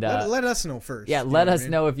and let us know first. Yeah, let us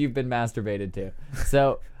know if you've been masturbated to.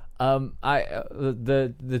 So.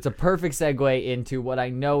 It's a perfect segue into what I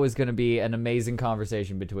know is going to be an amazing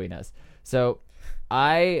conversation between us. So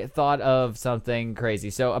I thought of something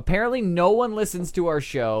crazy. So apparently no one listens to our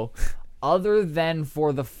show other than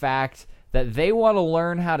for the fact that they want to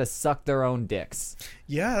learn how to suck their own dicks.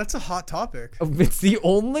 Yeah, that's a hot topic. It's the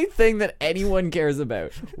only thing that anyone cares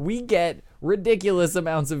about. We get ridiculous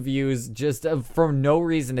amounts of views just for no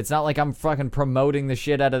reason. It's not like I'm fucking promoting the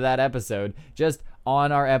shit out of that episode. Just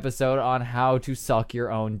on our episode on how to suck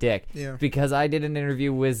your own dick. Yeah. Because I did an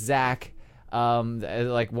interview with Zach,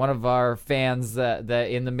 like one of our fans that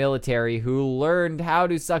in the military who learned how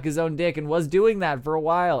to suck his own dick and was doing that for a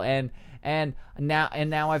while. And now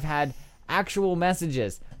I've had actual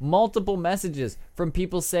messages, multiple messages from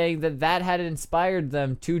people saying that had inspired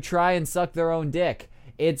them to try and suck their own dick.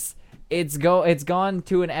 It's gone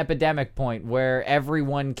to an epidemic point where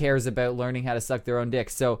everyone cares about learning how to suck their own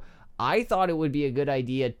dick. So I thought it would be a good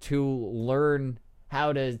idea to learn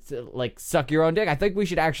how to like suck your own dick. I think we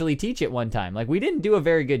should actually teach it one time. Like, we didn't do a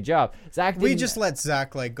very good job. We just let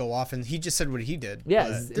Zach like go off and he just said what he did.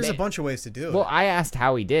 Yeah, there's a bunch of ways to do it. Well, I asked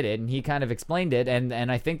how he did it and he kind of explained it, and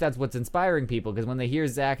I think that's what's inspiring people, because when they hear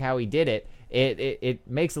Zach how he did it, it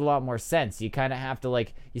makes a lot more sense. You kind of have to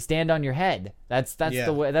you stand on your head. That's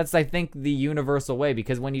the way. That's, I think, the universal way,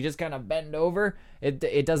 because when you just kind of bend over,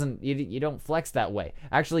 it doesn't, you don't flex that way.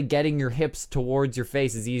 Actually, getting your hips towards your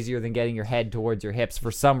face is easier than getting your head towards your hips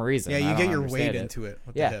for some reason. Yeah, you get your weight into it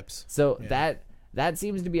with the hips. So that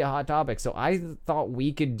seems to be a hot topic. So I thought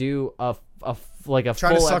we could do a full to suck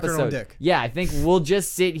episode. your own dick. Yeah, I think we'll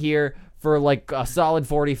just sit here for like a solid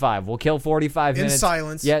 45. We'll kill 45 minutes. In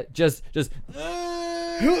silence. Yeah, just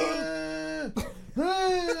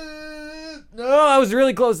No, I was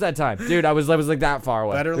really close that time. Dude, I was like that far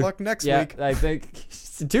away. Better luck next week. Yeah, I think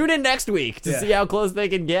tune in next week to see how close they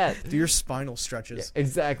can get. Do your spinal stretches. Yeah,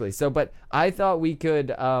 exactly. So, but I thought we could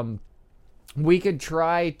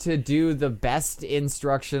try to do the best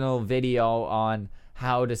instructional video on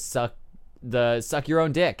how to suck your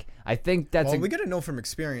own dick. I think that's. Well, we gotta know from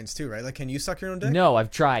experience too, right? Like, can you suck your own dick? No,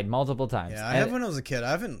 I've tried multiple times. Yeah, I have when I was a kid.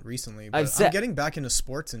 I haven't recently, but I'm getting back into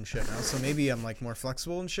sports and shit now. So maybe I'm like more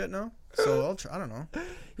flexible and shit now. So I'll try. I don't know.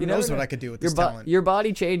 Who knows what I could do with this talent? Your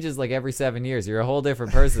body changes like every 7 years. You're a whole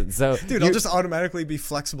different person. So dude, I'll just automatically be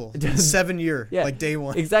flexible. 7 year, like day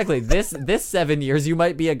one. Exactly. This 7 years, you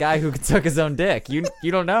might be a guy who can suck his own dick. You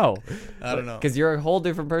don't know. I don't know. Because you're a whole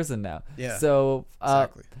different person now. Yeah. So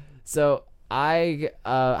exactly. So I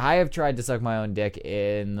have tried to suck my own dick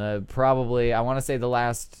in probably, I want to say, the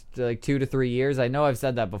last like 2 to 3 years. I know I've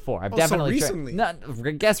said that before. I've definitely recently.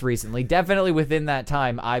 Recently. Definitely within that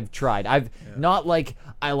time I've tried. I've not like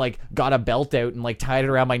I like got a belt out and like tied it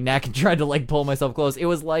around my neck and tried to like pull myself close. It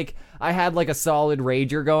was like I had like a solid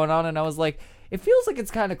rager going on and I was like, it feels like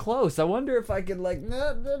it's kind of close. I wonder if I could like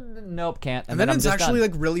nope, can't. And then it's actually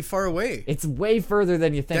like really far away. It's way further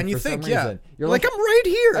than you think. For some reason. You're like, I'm right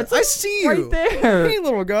here. I see you right there. Hey,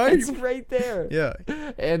 little guy. It's right there. Yeah.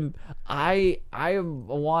 And I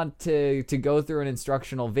want to go through an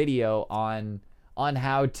instructional video on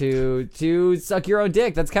how to suck your own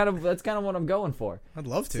dick. That's kind of what I'm going for. I'd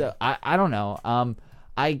love to. So I don't know.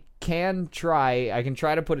 I can try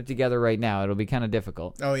to put it together right now. It'll be kind of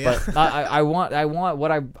difficult. Oh yeah. But I want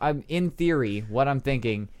what I'm in theory. What I'm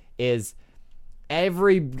thinking is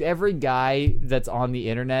every guy that's on the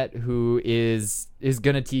internet who is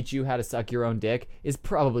gonna teach you how to suck your own dick is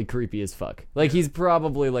probably creepy as fuck. Like he's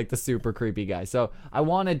probably like the super creepy guy. So I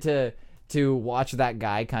wanted to watch that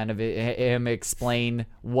guy kind of him explain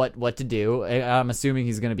what to do. I'm assuming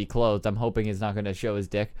he's going to be clothed. I'm hoping he's not going to show his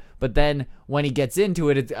dick. But then when he gets into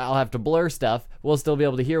it, I'll have to blur stuff. We'll still be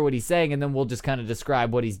able to hear what he's saying, and then we'll just kind of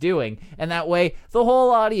describe what he's doing. And that way, the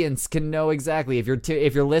whole audience can know exactly. If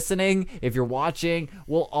you're listening, if you're watching,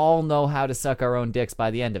 we'll all know how to suck our own dicks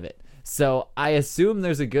by the end of it. So I assume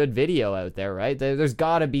there's a good video out there, right? There's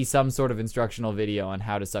got to be some sort of instructional video on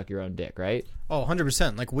how to suck your own dick, right? Oh,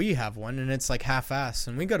 100%. Like we have one, and it's like half-ass,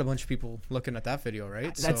 and we got a bunch of people looking at that video,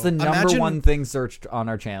 right? That's the number one thing searched on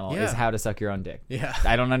our channel is how to suck your own dick. Yeah.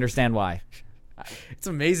 I don't understand why. It's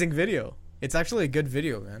an amazing video. It's actually a good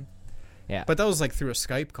video, man. Yeah. But that was like through a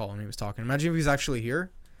Skype call when he was talking. Imagine if he was actually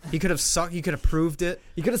here. He could have proved it.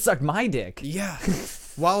 He could have sucked my dick. Yeah.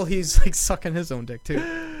 While he's like sucking his own dick too.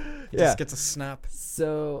 Just gets a snap.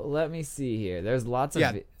 So let me see here. There's lots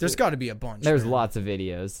of there's got to be a bunch. There's lots of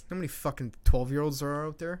videos. How many fucking 12-year-olds are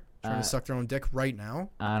out there trying to suck their own dick right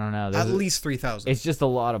now? I don't know. At least 3,000. It's just a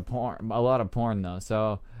lot of porn. A lot of porn though.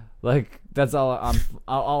 So like that's all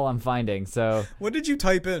I'm finding. So what did you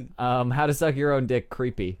type in? How to suck your own dick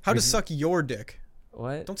creepy. How to suck your dick.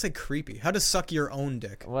 What? Don't say creepy. How to suck your own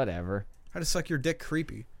dick. Whatever. How to suck your dick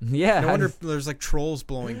creepy. Yeah. No wonder there's like trolls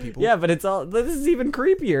blowing people. Yeah, but this is even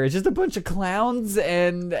creepier. It's just a bunch of clowns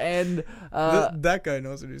and that guy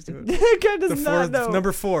knows what he's doing. That guy does not know.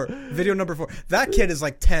 Number 4. Video number 4. That kid is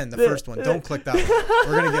like 10, the first one. Don't click that one.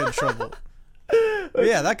 We're going to get in trouble. But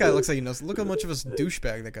yeah, that guy looks like he knows. Look how much of a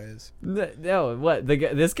douchebag that guy is. No, what?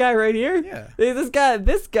 This guy right here? Yeah.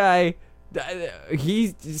 This guy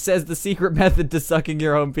he says the secret method to sucking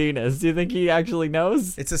your own penis. Do you think he actually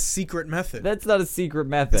knows? It's a secret method. That's not a secret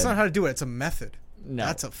method. That's not how to do it. It's a method. No.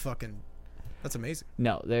 That's amazing.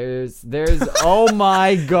 No, there's oh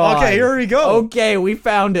my god. Okay, here we go. Okay, we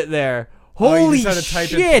found it there. Holy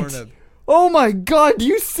shit. Oh my god, do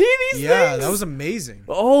you see these things? Yeah, that was amazing.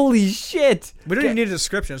 Holy shit. We don't even need a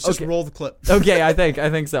description. Let's just roll the clip. Okay, I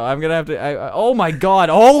think so. I'm gonna have to. Oh my god!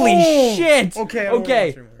 Holy shit!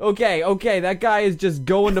 Okay. That guy is just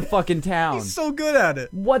going to fucking town. He's so good at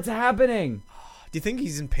it. What's happening? Do you think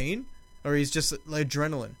he's in pain, or he's just like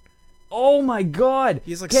adrenaline? Oh my god!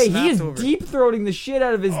 He's like he is deep throating the shit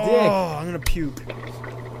out of his dick. Oh, I'm gonna puke.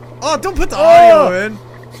 Oh, don't put the audio in.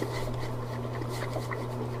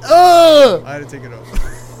 I had to take it off.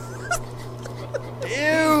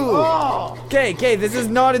 Ew. Okay, this is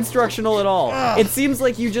not instructional at all. It seems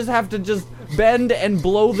like you just have to just bend and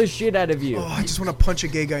blow the shit out of you. Oh, I just want to punch a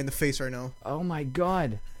gay guy in the face right now. Oh my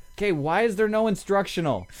god. Okay, why is there no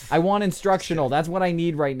instructional? I want instructional. That's what I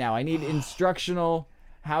need right now. I need instructional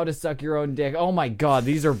how to suck your own dick. Oh my god,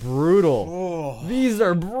 these are brutal. Oh. These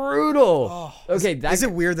are brutal. Oh. Okay, is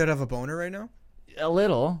it weird that I have a boner right now? A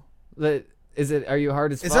little. Are you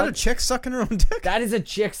hard as fuck? Is that a chick sucking her own dick? That is a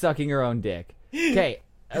chick sucking her own dick. Okay,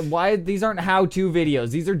 why these aren't how-to videos?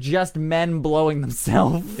 These are just men blowing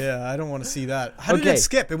themselves. Yeah, I don't want to see that. How did it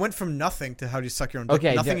skip? It went from nothing to how do you suck your own dick.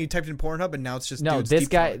 Okay, nothing you typed in Pornhub, and now it's just no. This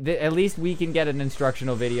guy. At least we can get an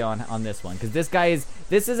instructional video on this one because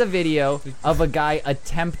this is a video of a guy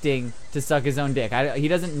attempting to suck his own dick. He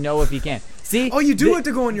doesn't know if he can. See? Oh, you do have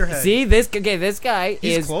to go in your head. See, this guy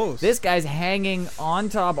He's close. This guy's hanging on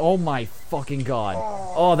top. Oh my fucking god.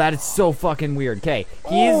 Oh, that is so fucking weird. Okay,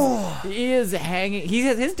 he is hanging.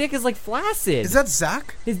 His dick is like flaccid. Is that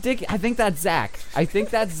Zach? His dick? I think that's Zach.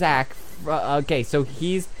 Okay, so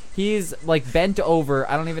he's like bent over.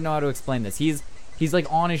 I don't even know how to explain this. He's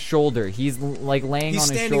like on his shoulder. He's like laying on his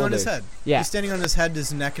shoulder. He's standing on his head. Yeah. He's standing on his head,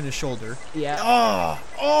 his neck, and his shoulder. Yeah.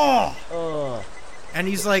 Oh. And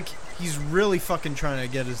he's really fucking trying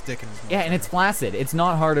to get his dick in his mouth. Yeah, and it's flaccid. It's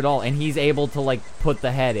not hard at all, and he's able to like put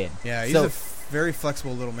the head in. Yeah, he's a very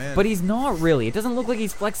flexible little man. But he's not really. It doesn't look like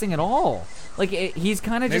he's flexing at all. Like he's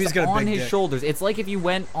kind of just on his shoulders. It's like if you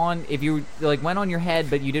went on your head,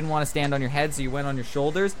 but you didn't want to stand on your head, so you went on your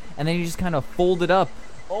shoulders, and then you just kind of folded up.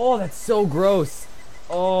 Oh, that's so gross.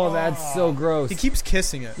 Oh, that's so gross. He keeps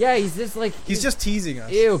kissing it. Yeah, he's just like... He's just teasing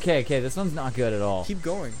us. Ew, okay, this one's not good at all. Keep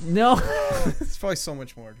going. No. There's probably so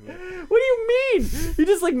much more to it. What do you mean? He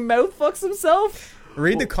just like mouth fucks himself?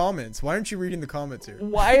 Read the comments. Why aren't you reading the comments here?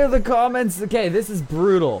 Why are the comments... Okay, this is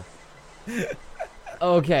brutal.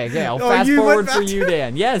 Okay, I'll fast forward for you,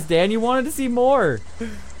 Dan. Yes, Dan, you wanted to see more.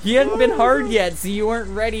 He hadn't been hard yet, so you weren't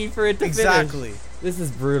ready for it to finish. Exactly. This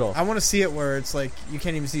is brutal. I want to see it where it's like you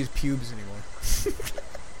can't even see his pubes anymore.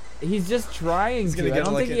 He's just trying to. I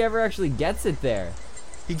don't think he ever actually gets it there.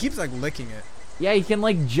 He keeps like licking it. Yeah, he can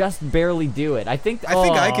like just barely do it. I think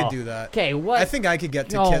I could do that. Okay, what? I think I could get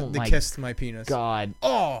to kiss my penis. God.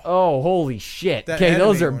 Oh, holy shit. Okay,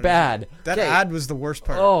 those are bad. That ad was the worst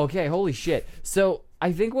part. Oh, okay, holy shit. So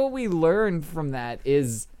I think what we learned from that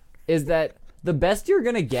is that the best you're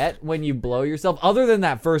gonna get when you blow yourself, other than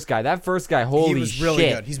that first guy, holy shit. He was really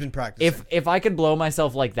good. He's been practicing. If I could blow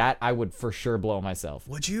myself like that, I would for sure blow myself.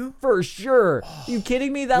 Would you? For sure. Are you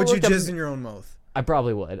kidding me? Would you jizz in your own mouth? I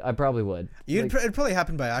probably would. It'd probably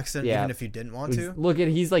happen by accident, even if you didn't want to. Look at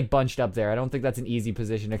he's like bunched up there. I don't think that's an easy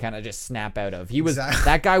position to kind of just snap out of.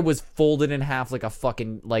 That guy was folded in half like a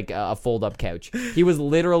fucking a fold up couch. He was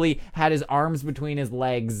literally had his arms between his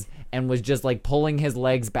legs and was just like pulling his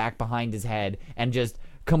legs back behind his head and just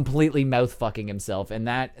completely mouth fucking himself, and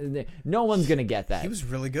that no one's gonna get that. He was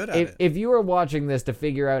really good at it. If you were watching this to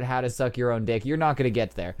figure out how to suck your own dick, you're not gonna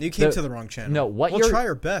get there. You came to the wrong channel. No, we'll try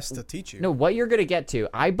our best to teach you. No, what you're gonna get to,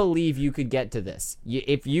 I believe you could get to this.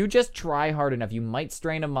 If you just try hard enough, you might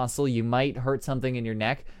strain a muscle, you might hurt something in your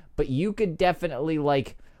neck, but you could definitely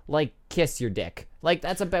like kiss your dick. Like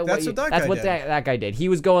that's what that guy did. He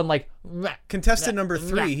was going like contestant number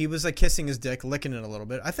 3. He was like kissing his dick, licking it a little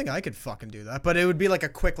bit. I think I could fucking do that, but it would be like a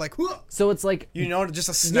quick like. So it's like just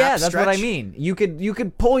a snap. Yeah, that's stretch. what I mean. You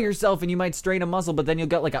could pull yourself and you might strain a muscle, but then you'll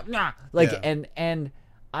get like a and.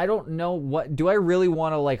 I don't know what. Do I really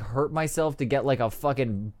want to like hurt myself to get like a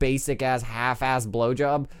fucking basic ass half-ass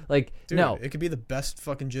blowjob? Like, dude, no, it could be the best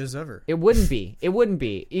fucking jizz ever. It wouldn't be.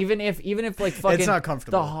 Even if like fucking it's not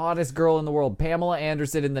comfortable. The hottest girl in the world, Pamela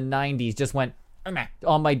Anderson in the '90s, just went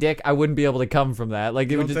on my dick. I wouldn't be able to come from that. Like,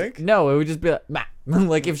 it would just think? No, it would just be like,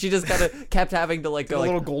 like if she just kind of kept having to like go a like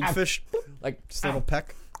little goldfish, like just a little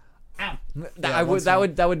peck. That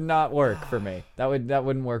would not work for me. That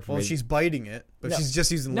wouldn't work for me. Well, she's biting it, but she's just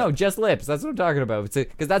using lips. No, just lips. That's what I'm talking about.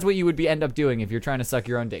 Because that's what you would end up doing if you're trying to suck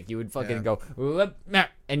your own dick. You would fucking go,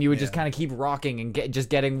 and you would just kind of keep rocking and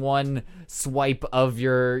getting one swipe of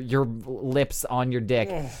your lips on your dick.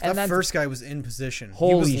 And that first guy was in position.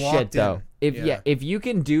 Holy he was shit, though. In. If you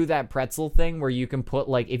can do that pretzel thing where you can put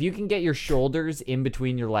like, if you can get your shoulders in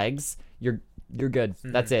between your legs, you're good.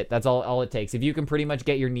 Mm-hmm. That's it. That's all it takes. If you can pretty much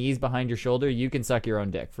get your knees behind your shoulder, you can suck your own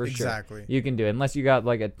dick for sure. Exactly. You can do it. Unless you got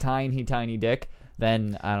like a tiny dick,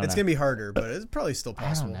 then I don't know. It's going to be harder, but it's probably still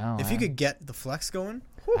possible. I don't know. If you could get the flex going.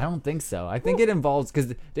 I don't think so. I think it involves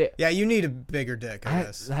because you need a bigger dick. I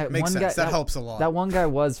guess makes sense. That helps a lot. That one guy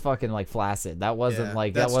was fucking like flaccid. That wasn't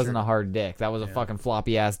a hard dick. That was a fucking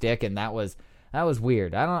floppy ass dick, and that was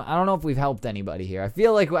weird. I don't know if we've helped anybody here. I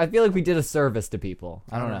feel like we did a service to people.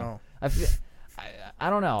 I don't know. I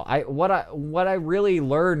don't know. What I really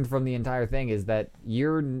learned from the entire thing is that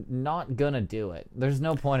you're not gonna do it. There's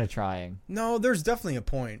no point of trying. No, there's definitely a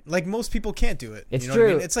point. Like most people can't do it. It's true. What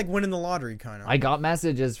I mean? It's like winning the lottery, kind of. I got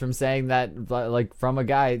messages from saying that, like from a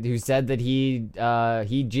guy who said that he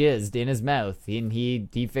jizzed in his mouth and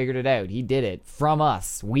he figured it out. He did it from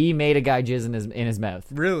us. We made a guy jizz in his mouth.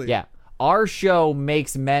 Really? Yeah. Our show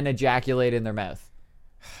makes men ejaculate in their mouth.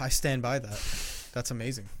 I stand by that. That's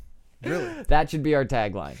amazing. Really? That should be our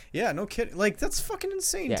tagline. Yeah, no kidding. Like, that's fucking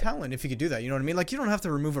insane talent if you could do that. You know what I mean? Like, you don't have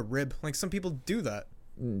to remove a rib. Like, some people do that.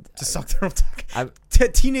 to suck their own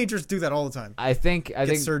dick. Teenagers do that all the time. I think Get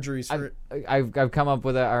surgeries for it. I've come up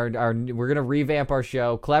with our we're gonna revamp our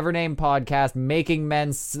show. Clever name podcast, making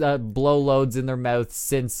men blow loads in their mouths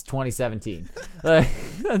since 2017.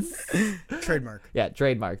 Trademark. Yeah,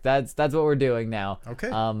 trademark. That's what we're doing now. Okay.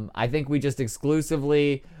 I think we just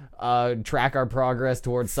exclusively track our progress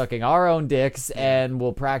towards sucking our own dicks, and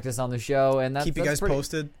we'll practice on the show. And keep you guys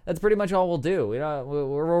posted. That's pretty much all we'll do. You know,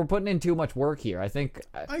 we're putting in too much work here. I think.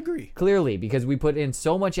 I agree. Clearly, because we put in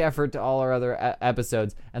so much effort to all our other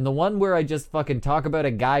episodes, and the one where I just fucking talk about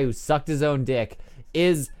a guy who sucked his own dick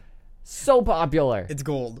is so popular. It's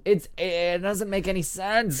gold. It doesn't make any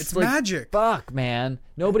sense. It's like, magic. Fuck, man.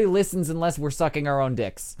 Nobody listens unless we're sucking our own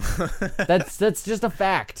dicks. That's just a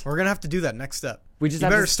fact. We're gonna have to do that next step. We just you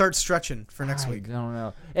have better to start stretching for next week. I don't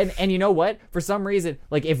know. And you know what? For some reason,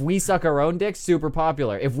 like if we suck our own dick, super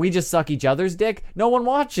popular. If we just suck each other's dick, no one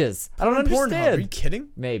watches. I don't understand. Pornhub. Are you kidding?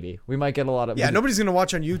 Maybe. We might get a lot of... Yeah, nobody's gonna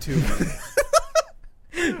watch on YouTube.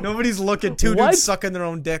 Nobody's looking dudes sucking their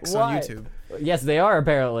own dicks on YouTube. Yes, they are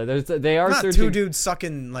apparently. They are not searching two dudes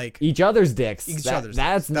sucking like each other's dicks.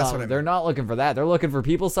 That's not. What I mean. They're not looking for that. They're looking for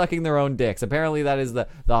people sucking their own dicks. Apparently, that is the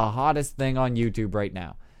hottest thing on YouTube right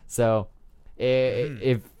now. So,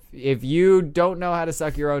 if you don't know how to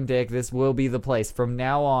suck your own dick, this will be the place. From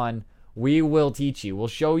now on, we will teach you. We'll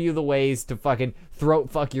show you the ways to fucking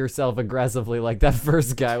throat fuck yourself aggressively, like that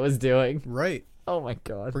first guy was doing. Right. Oh my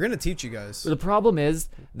god. We're gonna teach you guys. The problem is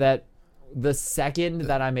that the second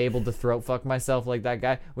that I'm able to throat fuck myself like that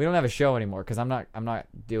guy, we don't have a show anymore because I'm not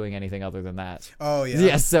doing anything other than that. Oh yeah.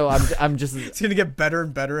 Yeah. So I'm just. It's gonna get better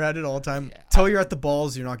and better at it all the time. Till you're at the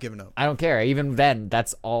balls, you're not giving up. I don't care. Even then,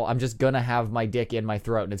 that's all. I'm just gonna have my dick in my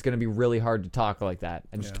throat, and it's gonna be really hard to talk like that.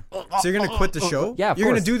 And just. So you're gonna quit the show? Yeah. You're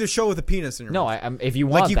gonna do the show with a penis in your mouth. No, if you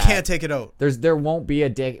want like you that, can't take it out. There won't be a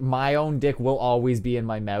dick. My own dick will always be in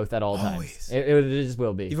my mouth at all times. It just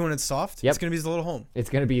will be. Even when it's soft. Yep. It's gonna be his little home. It's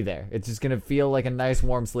gonna be there. It's just gonna feel like a nice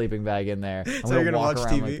warm sleeping bag in there. So you're gonna watch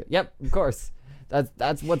TV? Like yep, of course.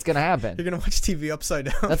 That's what's gonna happen. You're gonna watch TV upside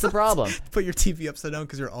down. That's the problem. Put your TV upside down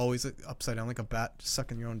because you're always upside down like a bat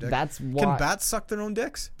sucking your own dick. That's why. Can bats suck their own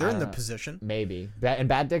dicks? They're in the position. Maybe. And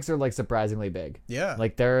bat dicks are like surprisingly big. Yeah.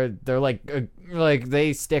 Like they're like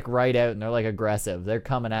they stick right out and they're like aggressive. They're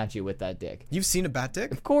coming at you with that dick. You've seen a bat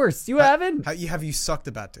dick? Of course. You haven't? Have you sucked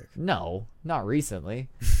a bat dick? No, not recently.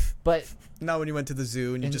 But not when you went to the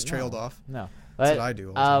zoo and you just trailed off. No. That's what I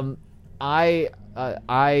do all the time.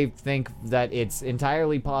 I think that it's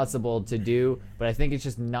entirely possible to do, but I think it's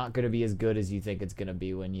just not going to be as good as you think it's going to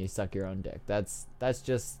be when you suck your own dick. That's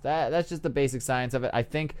just the basic science of it. I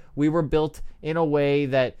think we were built in a way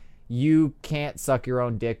that you can't suck your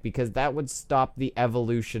own dick because that would stop the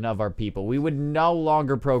evolution of our people. We would no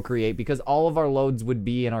longer procreate because all of our loads would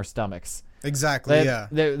be in our stomachs. Exactly. Yeah.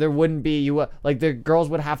 There wouldn't be like the girls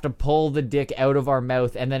would have to pull the dick out of our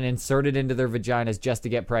mouth and then insert it into their vaginas just to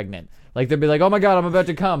get pregnant. Like they'd be like, "Oh my god, I'm about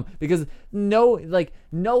to come," because no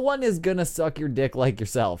one is gonna suck your dick like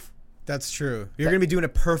yourself. That's true. You're gonna be doing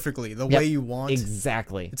it perfectly the way you want.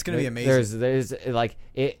 Exactly. It's gonna be amazing. There's like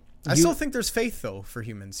it. I still think there's faith though for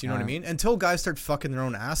humans. You know what I mean? Until guys start fucking their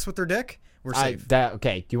own ass with their dick, we're safe.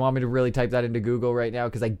 Okay. Do you want me to really type that into Google right now?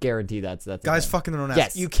 Because I guarantee that's guys fucking their own ass.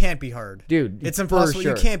 Yes. You can't be hard, dude. It's impossible.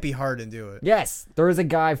 Sure. You can't be hard and do it. Yes, there is a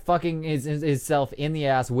guy fucking himself in the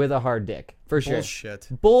ass with a hard dick for sure.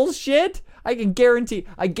 Bullshit. I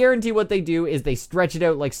guarantee what they do is they stretch it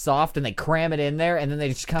out like soft and they cram it in there and then they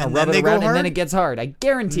just kind of rub it around and then it gets hard. I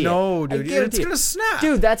guarantee it. No, dude. It's gonna snap.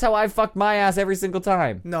 Dude, that's how I fucked my ass every single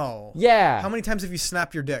time. No. Yeah. How many times have you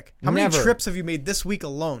snapped your dick? How many trips have you made this week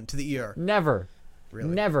alone to the ER? Never. Really?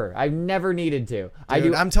 Never. I've never needed to.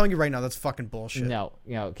 Dude, I'm telling you right now, that's fucking bullshit. No.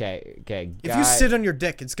 Okay. If you sit on your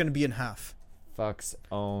dick, it's gonna be in half. Fucks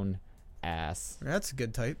own ass. That's a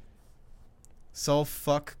good type.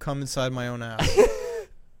 Fuck come inside my own ass.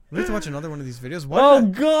 We have to watch another one of these videos.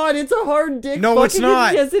 God, it's a hard dick. No, it's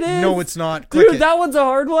not. Yes, it is. No, it's not. Click Dude, that one's a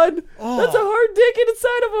hard one. Oh. That's a hard dick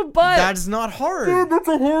inside of a butt. That is not hard. Dude, that's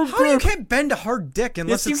a hard dick. You can't bend a hard dick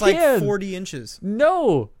unless it's like 40 inches.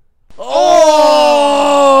 No.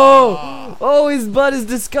 Oh, his butt is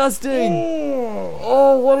disgusting.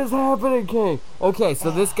 Oh, what is happening? Okay, so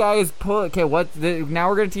this guy is okay, now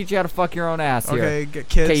we're gonna teach you how to fuck your own ass here. Okay,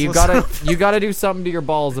 kids. Okay, you gotta do something to your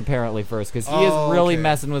balls apparently first, because he is really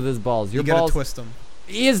messing with his balls. You gotta twist them.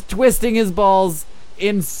 He is twisting his balls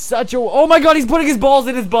in such a. Oh my god, he's putting his balls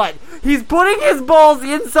in his butt. He's putting his balls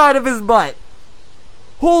inside of his butt.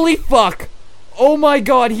 Holy fuck. Oh my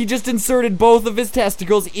god, he just inserted both of his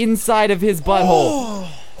testicles inside of his butthole.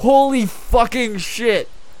 Holy fucking shit.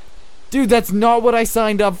 Dude, that's not what I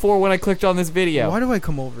signed up for when I clicked on this video. Why do I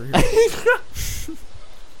come over here?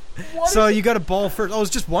 So you got a ball first. Oh,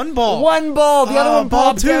 it's just one ball. One ball. The other one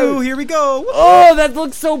ball popped 2. out. Here we go. Oh, that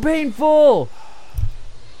looks so painful.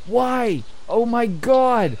 Why? Oh my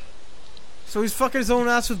god. So he's fucking his own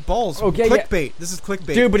ass with balls. Okay, clickbait. yeah. This is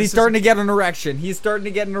clickbait. Dude, but he's starting to get an erection. He's starting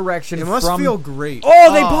to get an erection. It must feel great.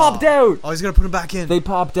 Oh, they popped out. Oh, he's gonna put him back in. They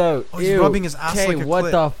popped out. Oh, he's Ew. rubbing his ass like a what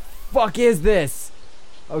clit. the fuck is this?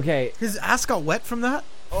 Okay. His ass got wet from that?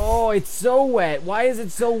 Oh, it's so wet. Why is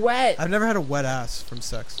it so wet? I've never had a wet ass from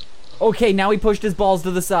sex. Okay, now he pushed his balls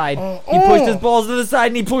to the side. He Oh. pushed his balls to the side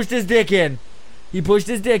and he pushed his dick in. He pushed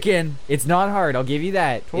his dick in. It's not hard. I'll give you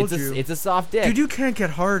that. Told you. It's a soft dick. Dude, you can't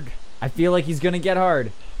get hard. I feel like he's gonna get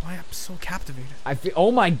hard. Why, I'm so captivated.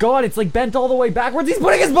 Oh my god, it's like bent all the way backwards. He's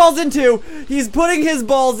putting his balls in too. He's putting his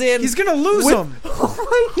balls in. He's gonna lose them. Oh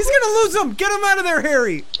my He's gonna lose them. Get him out of there,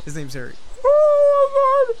 Harry. His name's Harry.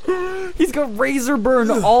 Oh my god. He's got razor burn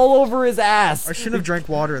all over his ass. I shouldn't have drank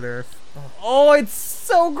water there. Oh, it's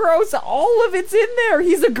so gross. All of it's in there.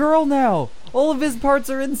 He's a girl now. All of his parts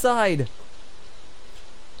are inside.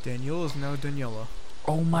 Daniel is now Daniela.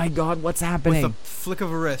 Oh my god, what's happening? With a flick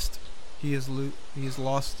of a wrist, he is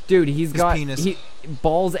lost. Dude, he's his got penis.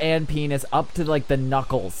 Balls and penis up to like the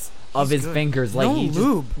knuckles of He's his good. fingers. Like No he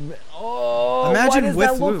lube. Oh, Imagine what does with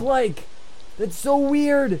that look lube. like? That's so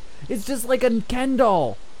weird. It's just like a Ken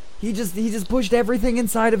doll. He just pushed everything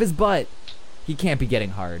inside of his butt. He can't be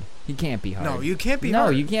getting hard. He can't be hard. No, you can't be No,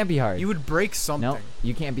 hard. you can't be hard. You would break something. No,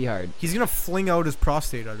 you can't be hard. He's gonna fling out his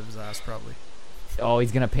prostate out of his ass, probably. Oh,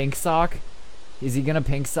 he's gonna pink sock? Is he gonna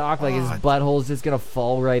pink sock? Like his Oh, butthole's just gonna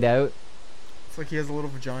fall right out? It's like he has a little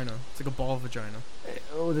vagina. It's like a ball vagina.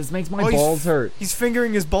 Oh, this makes my Oh, balls hurt. He's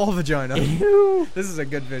fingering his ball vagina. Ew. This is a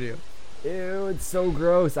good video. Ew, it's so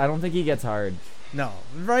gross. I don't think he gets hard. No,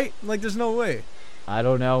 right? Like, there's no way. I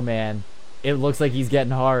don't know, man. It looks like he's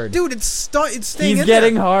getting hard. Dude, it's staying he's in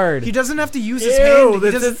getting there. hard. He doesn't have to use his Ew, hand. He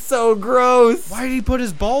this doesn't- is so gross. Why did he put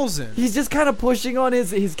his balls in? He's just kind of pushing on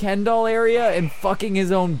his Ken doll area and fucking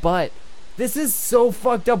his own butt. This is so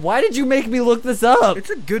fucked up. Why did you make me look this up? It's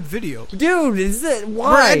a good video. Dude, is it? We're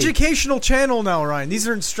Why? an educational channel now, Ryan. These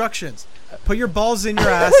are instructions. Put your balls in your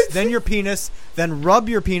ass, then your penis, then rub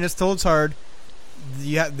your penis till it's hard.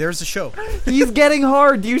 Yeah, there's a show. He's getting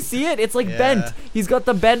hard. Do you see it? It's like Yeah. bent. He's got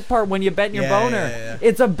the bent part when you bent your Yeah, boner. yeah.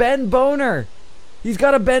 It's a bent boner. He's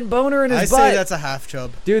got a bent boner in his I butt. say that's a half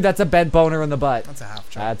chub. Dude, that's a bent boner in the butt. That's a half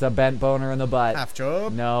chub. That's a bent boner in the butt. Half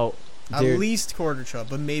chub. No. At Dude, least quarter chub,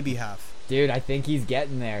 but maybe half. dude, I think he's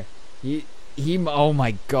getting there. He oh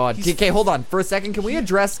my god. He's- Okay, hold on. For a second, can we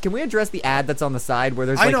address the ad that's on the side where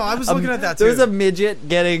there's I like know, I was looking at that There's too. a midget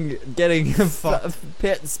getting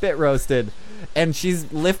Fucked. spit roasted and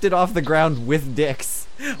she's lifted off the ground with dicks.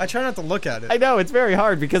 I try not to look at it. I know, it's very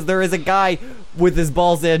hard because there is a guy with his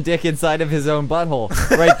balls and dick inside of his own butthole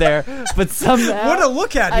right there. But somehow What to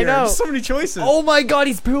look at I here? know. There's so many choices. Oh my god,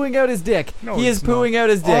 he's pooing out his dick. No, he is it's not. pooing out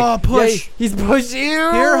his dick. Oh, push. Yeah, he's pushing.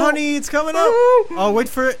 Here, honey, it's coming out. Oh, wait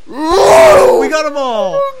for it. Oh, We got them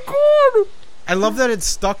all. oh god. I love that it's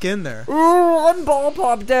stuck in there. Oh, one ball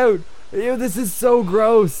popped out. Ew, this is so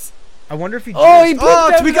gross. I wonder if he. Oh, he jizzed.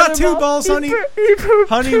 pooped out we got another two ball. balls, He honey. he pooped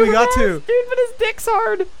Honey, two we got balls, two. Dude, but his dick's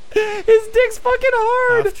hard. His dick's fucking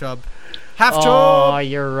hard. Half chub. Half Oh, chub.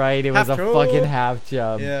 you're right. It was Half a chub. fucking half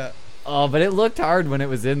chub. Yeah. Oh, but it looked hard when it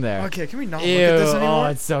was in there. Okay, can we not Ew, look at this oh, anymore?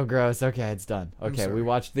 it's so gross. Okay, it's done. Okay, sorry. we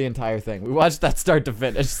watched the entire thing. We watched that start to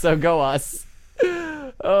finish. So go us.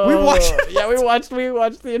 Oh, We watched it? Yeah, we watched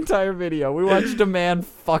the entire video. We watched a man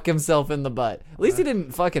fuck himself in the butt. At least he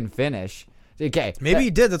didn't fucking finish. Okay. Maybe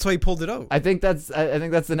he did. That's why he pulled it out. I think that's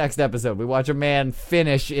the next episode. We watch a man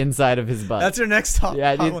finish inside of his butt. That's your next topic.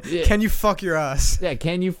 Yeah, yeah. Can you fuck your ass? Yeah,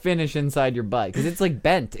 can you finish inside your butt? Because it's like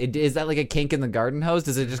bent. Is that like a kink in the garden hose?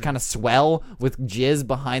 Does it just kind of swell with jizz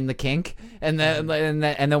behind the kink, and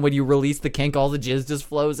then when you release the kink, all the jizz just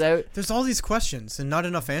flows out? There's all these questions and not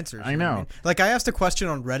enough answers. I you what know. Like I asked a question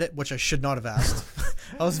on Reddit, which I should not have asked.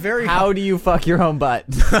 I was very. How do you fuck your own butt?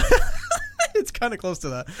 It's kind of close to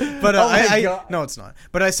that, but Oh my God. no, it's not.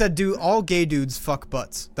 But I said, do all gay dudes fuck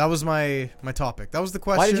butts? That was my topic. That was the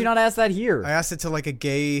question. Why did you not ask that here? I asked it to like a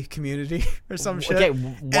gay community or some shit. Okay,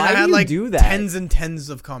 And why I do had you like do that? tens and tens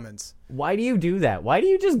of comments. Why do you do that? Why do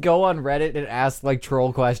you just go on Reddit and ask like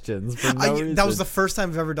troll questions for no reason? That was the first time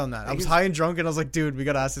I've ever done that. I was high and drunk, and I was like, dude, we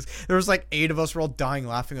gotta ask this. There was like 8 of us were all dying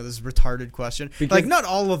laughing at this retarded question. Because like, not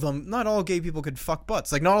all gay people could fuck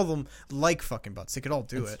butts. Like, not all of them like fucking butts. They could all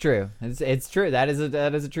do it. It's true. It's true. That is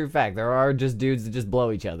a true fact. There are just dudes that just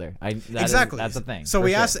blow each other. Exactly. That's a thing. So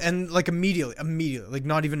we asked, and like immediately, like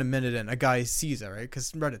not even a minute in, a guy sees it, right?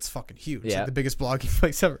 Because Reddit's fucking huge. It's like the biggest blogging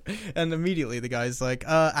place ever. And immediately the guy's like,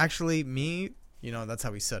 actually, me. You know, that's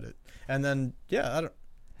how he said it. And then, yeah, I don't...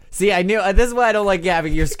 See, I knew this is why I don't like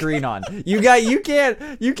having your screen on. You can't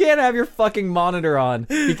have your fucking monitor on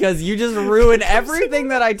because you just ruin everything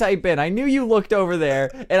that I type in. I knew you looked over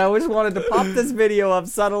there, and I just wanted to pop this video up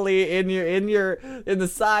subtly in the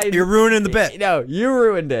side. You're ruining the bit. No, you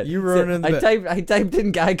ruined it. You ruined the bit. I typed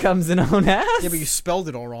in "guy comes in own ass." Yeah, but you spelled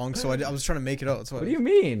it all wrong, so I was trying to make it out. What do you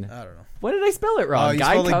mean? I don't know. When did I spell it wrong? You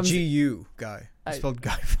Guy spelled comes... like G-U, guy. You spelled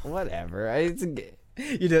guy. Whatever.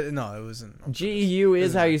 You did no, it wasn't. G-U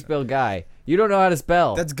is how you spell guy. You don't know how to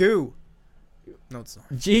spell. That's goo. No, it's not.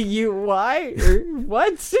 G-U-Y?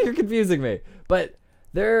 What? You're confusing me. But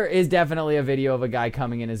there is definitely a video of a guy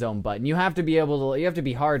coming in his own butt, and you have to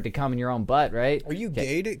be hard to come in your own butt, right? Are you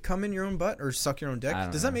gay to come in your own butt or suck your own dick?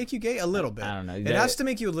 Does that make you gay? A little bit. I don't know. It has to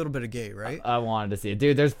make you a little bit of gay, right? I wanted to see it,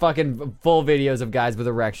 dude. There's fucking full videos of guys with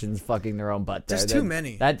erections fucking their own butt. There's too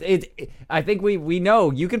many. I think we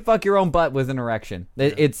know you can fuck your own butt with an erection.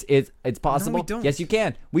 It's possible. No, we don't. Yes, you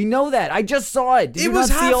can. We know that. I just saw it. Did you was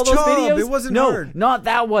not see all those half-job. videos? It wasn't no, hard. not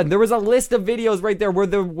that one. There was a list of videos right there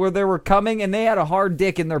where they were coming and they had a hard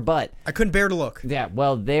dick in their butt. I couldn't bear to look. Yeah,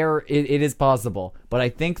 well, it is possible, but I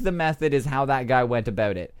think the method is how that guy went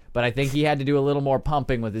about it. But I think he had to do a little more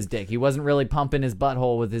pumping with his dick. He wasn't really pumping his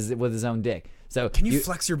butthole with his own dick. So can you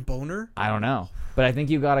flex your boner? I don't know, but I think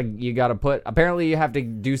you gotta put. Apparently, you have to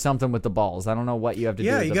do something with the balls. I don't know what you have to do.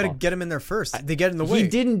 Yeah, with you got to get him in there first. They get in the way. He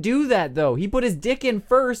didn't do that though. He put his dick in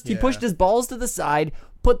first. He pushed his balls to the side,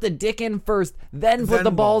 put the dick in first, then put the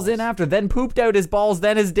balls in after, then pooped out his balls,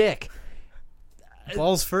 then his dick.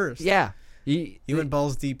 Balls first. Yeah. He went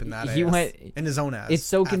balls deep in that ass. He went in his own ass. It's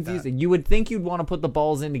so confusing. You would think you'd want to put the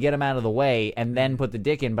balls in to get him out of the way and then put the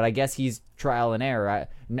dick in, but I guess he's trial and error.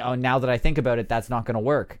 Now that I think about it, that's not going to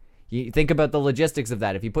work. You think about the logistics of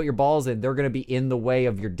that. If you put your balls in, they're going to be in the way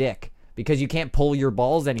of your dick because you can't pull your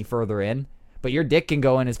balls any further in. But your dick can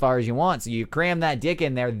go in as far as you want. So you cram that dick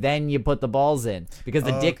in there, then you put the balls in because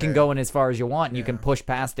the dick can go in as far as you want and you can push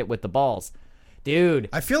past it with the balls. Dude,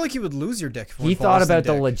 I feel like you would lose your dick. He thought about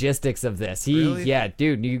the logistics of this. Really? Yeah,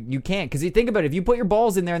 dude, you can't because you think about it. If you put your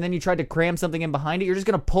balls in there and then you tried to cram something in behind it, you're just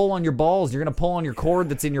gonna pull on your balls. You're gonna pull on your cord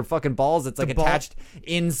that's in your fucking balls. That's like attached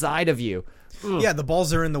inside of you. Ugh. Yeah, the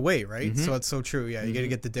balls are in the way, right? So it's so true. Yeah, you got to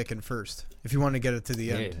get the dick in first if you want to get it to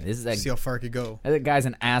the end. See how far it could go. That guy's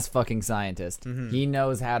an ass fucking scientist. He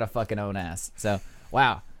knows how to fucking own ass. So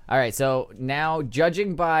wow. All right, so now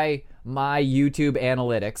judging by my YouTube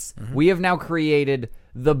analytics, we have now created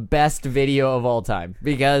the best video of all time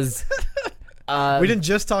because we didn't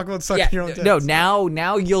just talk about sucking your own dick. No,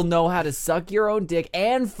 now you'll know how to suck your own dick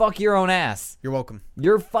and fuck your own ass. You're welcome.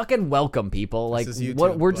 You're fucking welcome, people. Like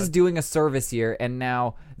YouTube, we're just doing a service here, and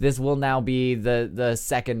now this will now be the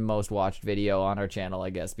second most watched video on our channel, I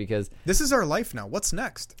guess, because this is our life now. What's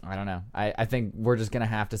next? I don't know. I think we're just gonna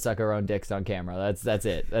have to suck our own dicks on camera. That's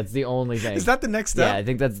it. That's the only thing. Is that the next step? Yeah, I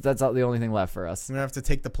think that's the only thing left for us. We're gonna have to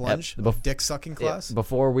take the plunge of dick sucking class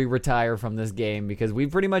before we retire from this game because we've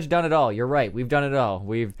pretty much done it all. You're right. We've done it all.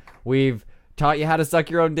 We've taught you how to suck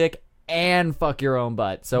your own dick and fuck your own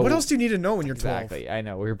butt. So what else do you need to know when you're 12? Exactly. I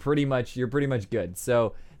know. You're pretty much good.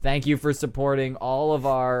 So thank you for supporting all of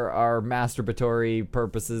our masturbatory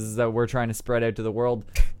purposes that we're trying to spread out to the world.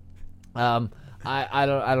 I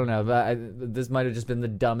don't know, but this might have just been the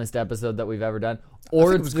dumbest episode that we've ever done,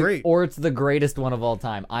 or it was great, or it's the greatest one of all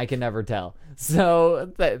time. I can never tell.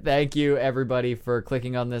 So thank you everybody for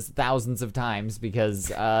clicking on this thousands of times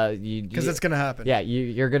because it's gonna happen. Yeah,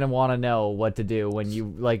 you're gonna want to know what to do when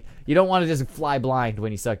you you don't want to just fly blind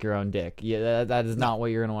when you suck your own dick. Yeah, that is not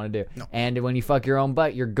what you're gonna want to do. No. And when you fuck your own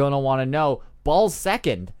butt, you're gonna want to know. Balls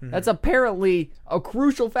second. That's apparently a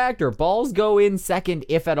crucial factor. Balls go in second,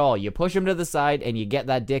 if at all. You push them to the side and you get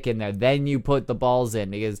that dick in there. Then you put the balls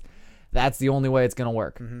in because that's the only way it's gonna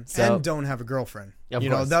work. So, and don't have a girlfriend. Of You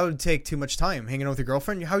know, course. that would take too much time hanging out with your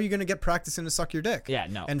girlfriend. How are you going to get practicing to suck your dick? Yeah,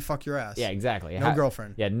 no. And fuck your ass. Yeah, exactly. No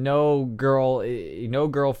girlfriend. Yeah, no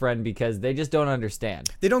girlfriend, because they just don't understand.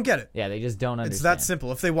 They don't get it. Yeah, they just don't understand. It's that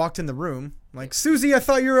simple. If they walked in the room, like, Susie, I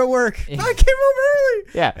thought you were at work. I came home early.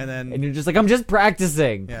 Yeah. And you're just like, I'm just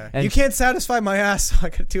practicing. Yeah. And You can't satisfy my ass, so I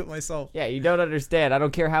got to do it myself. Yeah, you don't understand. I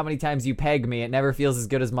don't care how many times you peg me. It never feels as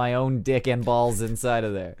good as my own dick and balls inside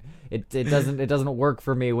of there. It doesn't work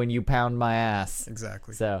for me when you pound my ass.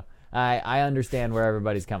 Exactly. So I understand where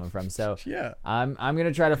everybody's coming from. So Yeah. I'm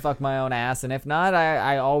gonna try to fuck my own ass, and if not,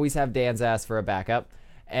 I always have Dan's ass for a backup.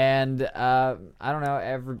 And I don't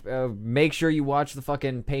know. Make sure you watch the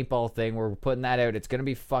fucking paintball thing. We're putting that out. It's gonna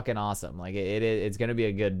be fucking awesome. Like it's gonna be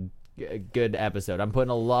a good episode. I'm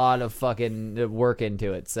putting a lot of fucking work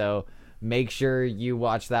into it. So make sure you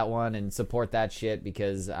watch that one and support that shit,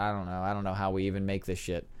 because I don't know how we even make this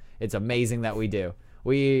shit. It's amazing that we do.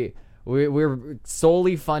 We're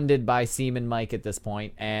solely funded by Seaman Mike at this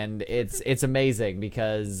point, and it's amazing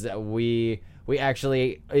because we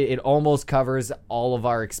actually, it almost covers all of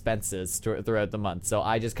our expenses throughout the month. So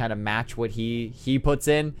I just kind of match what he puts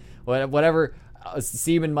in, whatever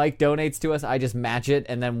Seaman Mike donates to us. I just match it,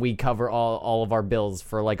 and then we cover all of our bills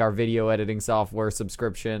for like our video editing software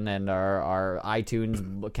subscription and our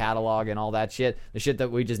iTunes catalog and all that shit. The shit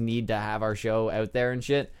that we just need to have our show out there and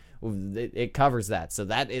shit. It covers that, so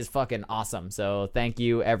that is fucking awesome. So thank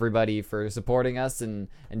you everybody for supporting us and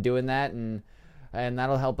doing that, and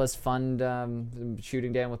that'll help us fund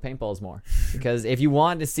shooting Dan with paintballs more. Because if you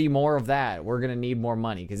want to see more of that, we're gonna need more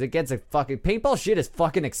money, because it gets a fucking paintball shit is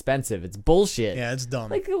fucking expensive. It's bullshit. Yeah, it's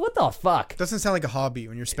dumb. Like, what the fuck? Doesn't sound like a hobby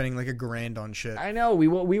when you're spending like $1,000 on shit. I know. We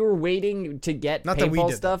were waiting to get Not that we paintball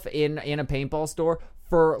did stuff in a paintball store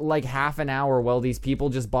for like half an hour, while these people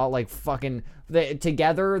just bought like fucking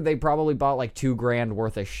together they probably bought like $2,000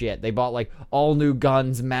 worth of shit. They bought like all new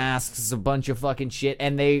guns, masks, a bunch of fucking shit,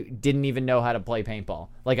 and they didn't even know how to play paintball.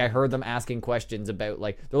 Like, I heard them asking questions about,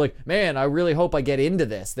 like, they're like, man, I really hope I get into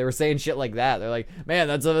this. They were saying shit like that. They're like, man,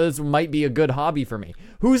 this might be a good hobby for me.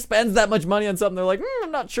 Who spends that much money on something? They're like,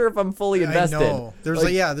 I'm not sure if I'm fully invested. I know. There's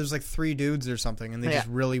there's like 3 dudes or something, and they just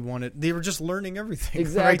really wanted. They were just learning everything.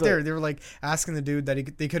 Exactly. Right there. They were like asking the dude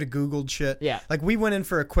that they could have Googled shit. Yeah. Like, we went in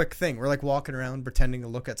for a quick thing. We're like walking around pretending to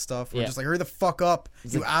look at stuff. We're just like, hurry the fuck up,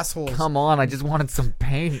 you assholes. Come on, I just wanted some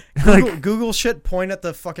paint. Google shit, point at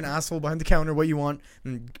the fucking asshole behind the counter what you want,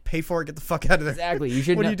 and pay for it, get the fuck out of there. Exactly. You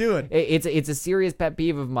should What are you doing? It's a serious pet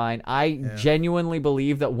peeve of mine. I genuinely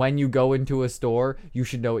believe that when you go into a store, you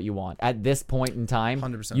should know what you want. At this point in time,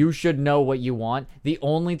 100%. you should know what you want. The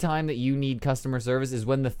only time that you need customer service is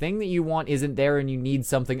when the thing that you want isn't there and you need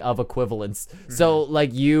something of equivalence. So,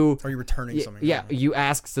 like, Or you're returning something. Yeah, you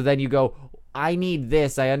ask, so then you go, I need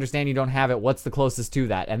this. I understand you don't have it. What's the closest to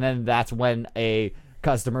that? And then that's when a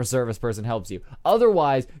customer service person helps you.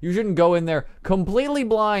 Otherwise, you shouldn't go in there completely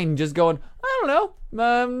blind, just going, I don't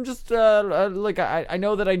know. Just like I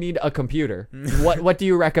know that I need a computer. What do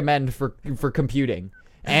you recommend for computing?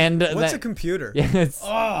 And what's a computer? Yeah, it's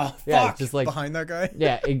Just like behind that guy.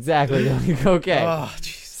 Yeah, exactly. Like, okay. Oh,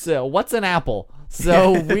 jeez. So what's an apple?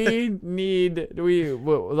 So you need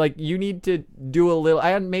to do a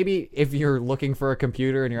little. Maybe if you're looking for a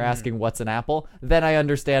computer and you're asking what's an apple, then I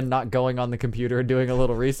understand not going on the computer and doing a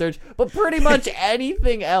little research. But pretty much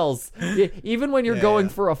anything else, even when you're going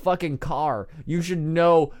for a fucking car, you should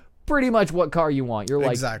know pretty much what car you want. You're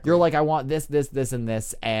like, I want this, and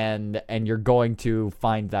this, and you're going to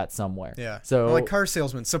find that somewhere. Yeah. So We're like car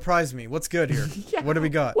salesman, surprise me. What's good here? Yeah. What do we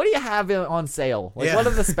got? What do you have on sale? Like, what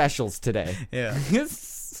are the specials today? Yeah.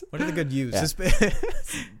 What are the good use? Yeah.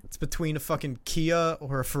 It's between a fucking Kia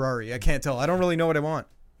or a Ferrari. I can't tell. I don't really know what I want.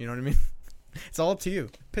 You know what I mean? It's all up to you.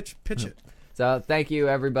 Pitch it. So thank you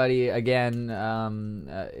everybody again.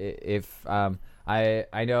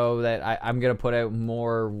 I know that I'm gonna put out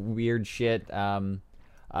more weird shit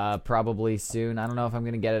probably soon. I don't know if I'm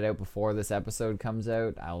gonna get it out before this episode comes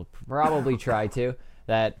out. I'll probably try to.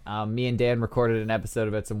 That me and Dan recorded an episode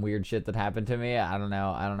about some weird shit that happened to me. I don't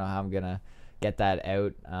know how I'm gonna get that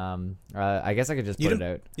out. I guess I could just put it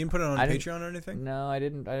out. You didn't put it on Patreon or anything? No, I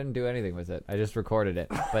didn't do anything with it. I just recorded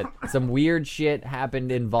it. But some weird shit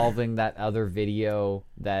happened involving that other video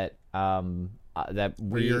that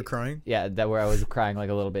where you were crying? Yeah, where I was crying like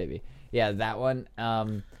a little baby. Yeah, that one.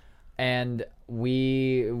 And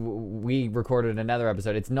we recorded another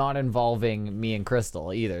episode. It's not involving me and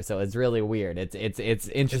Crystal either, so it's really weird. It's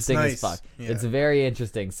interesting as fuck. Yeah. It's very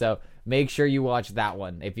interesting. So make sure you watch that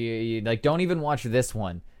one. If you like, don't even watch this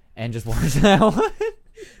one, and just watch that one.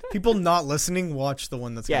 People not listening, watch the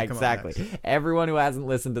one that's Yeah, going to come out exactly. next. Everyone who hasn't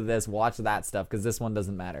listened to this, watch that stuff because this one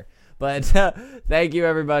doesn't matter. But thank you,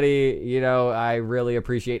 everybody. You know, I really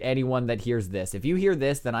appreciate anyone that hears this. If you hear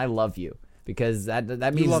this, then I love you. Because that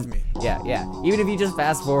means You love me. Yeah. Even if you just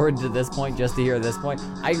fast forward to this point just to hear this point,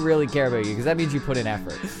 I really care about you because that means you put in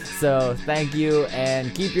effort. So thank you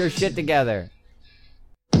and keep your shit together.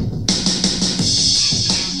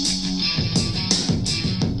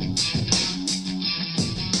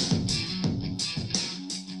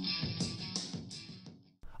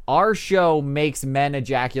 Our show makes men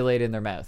ejaculate in their mouth.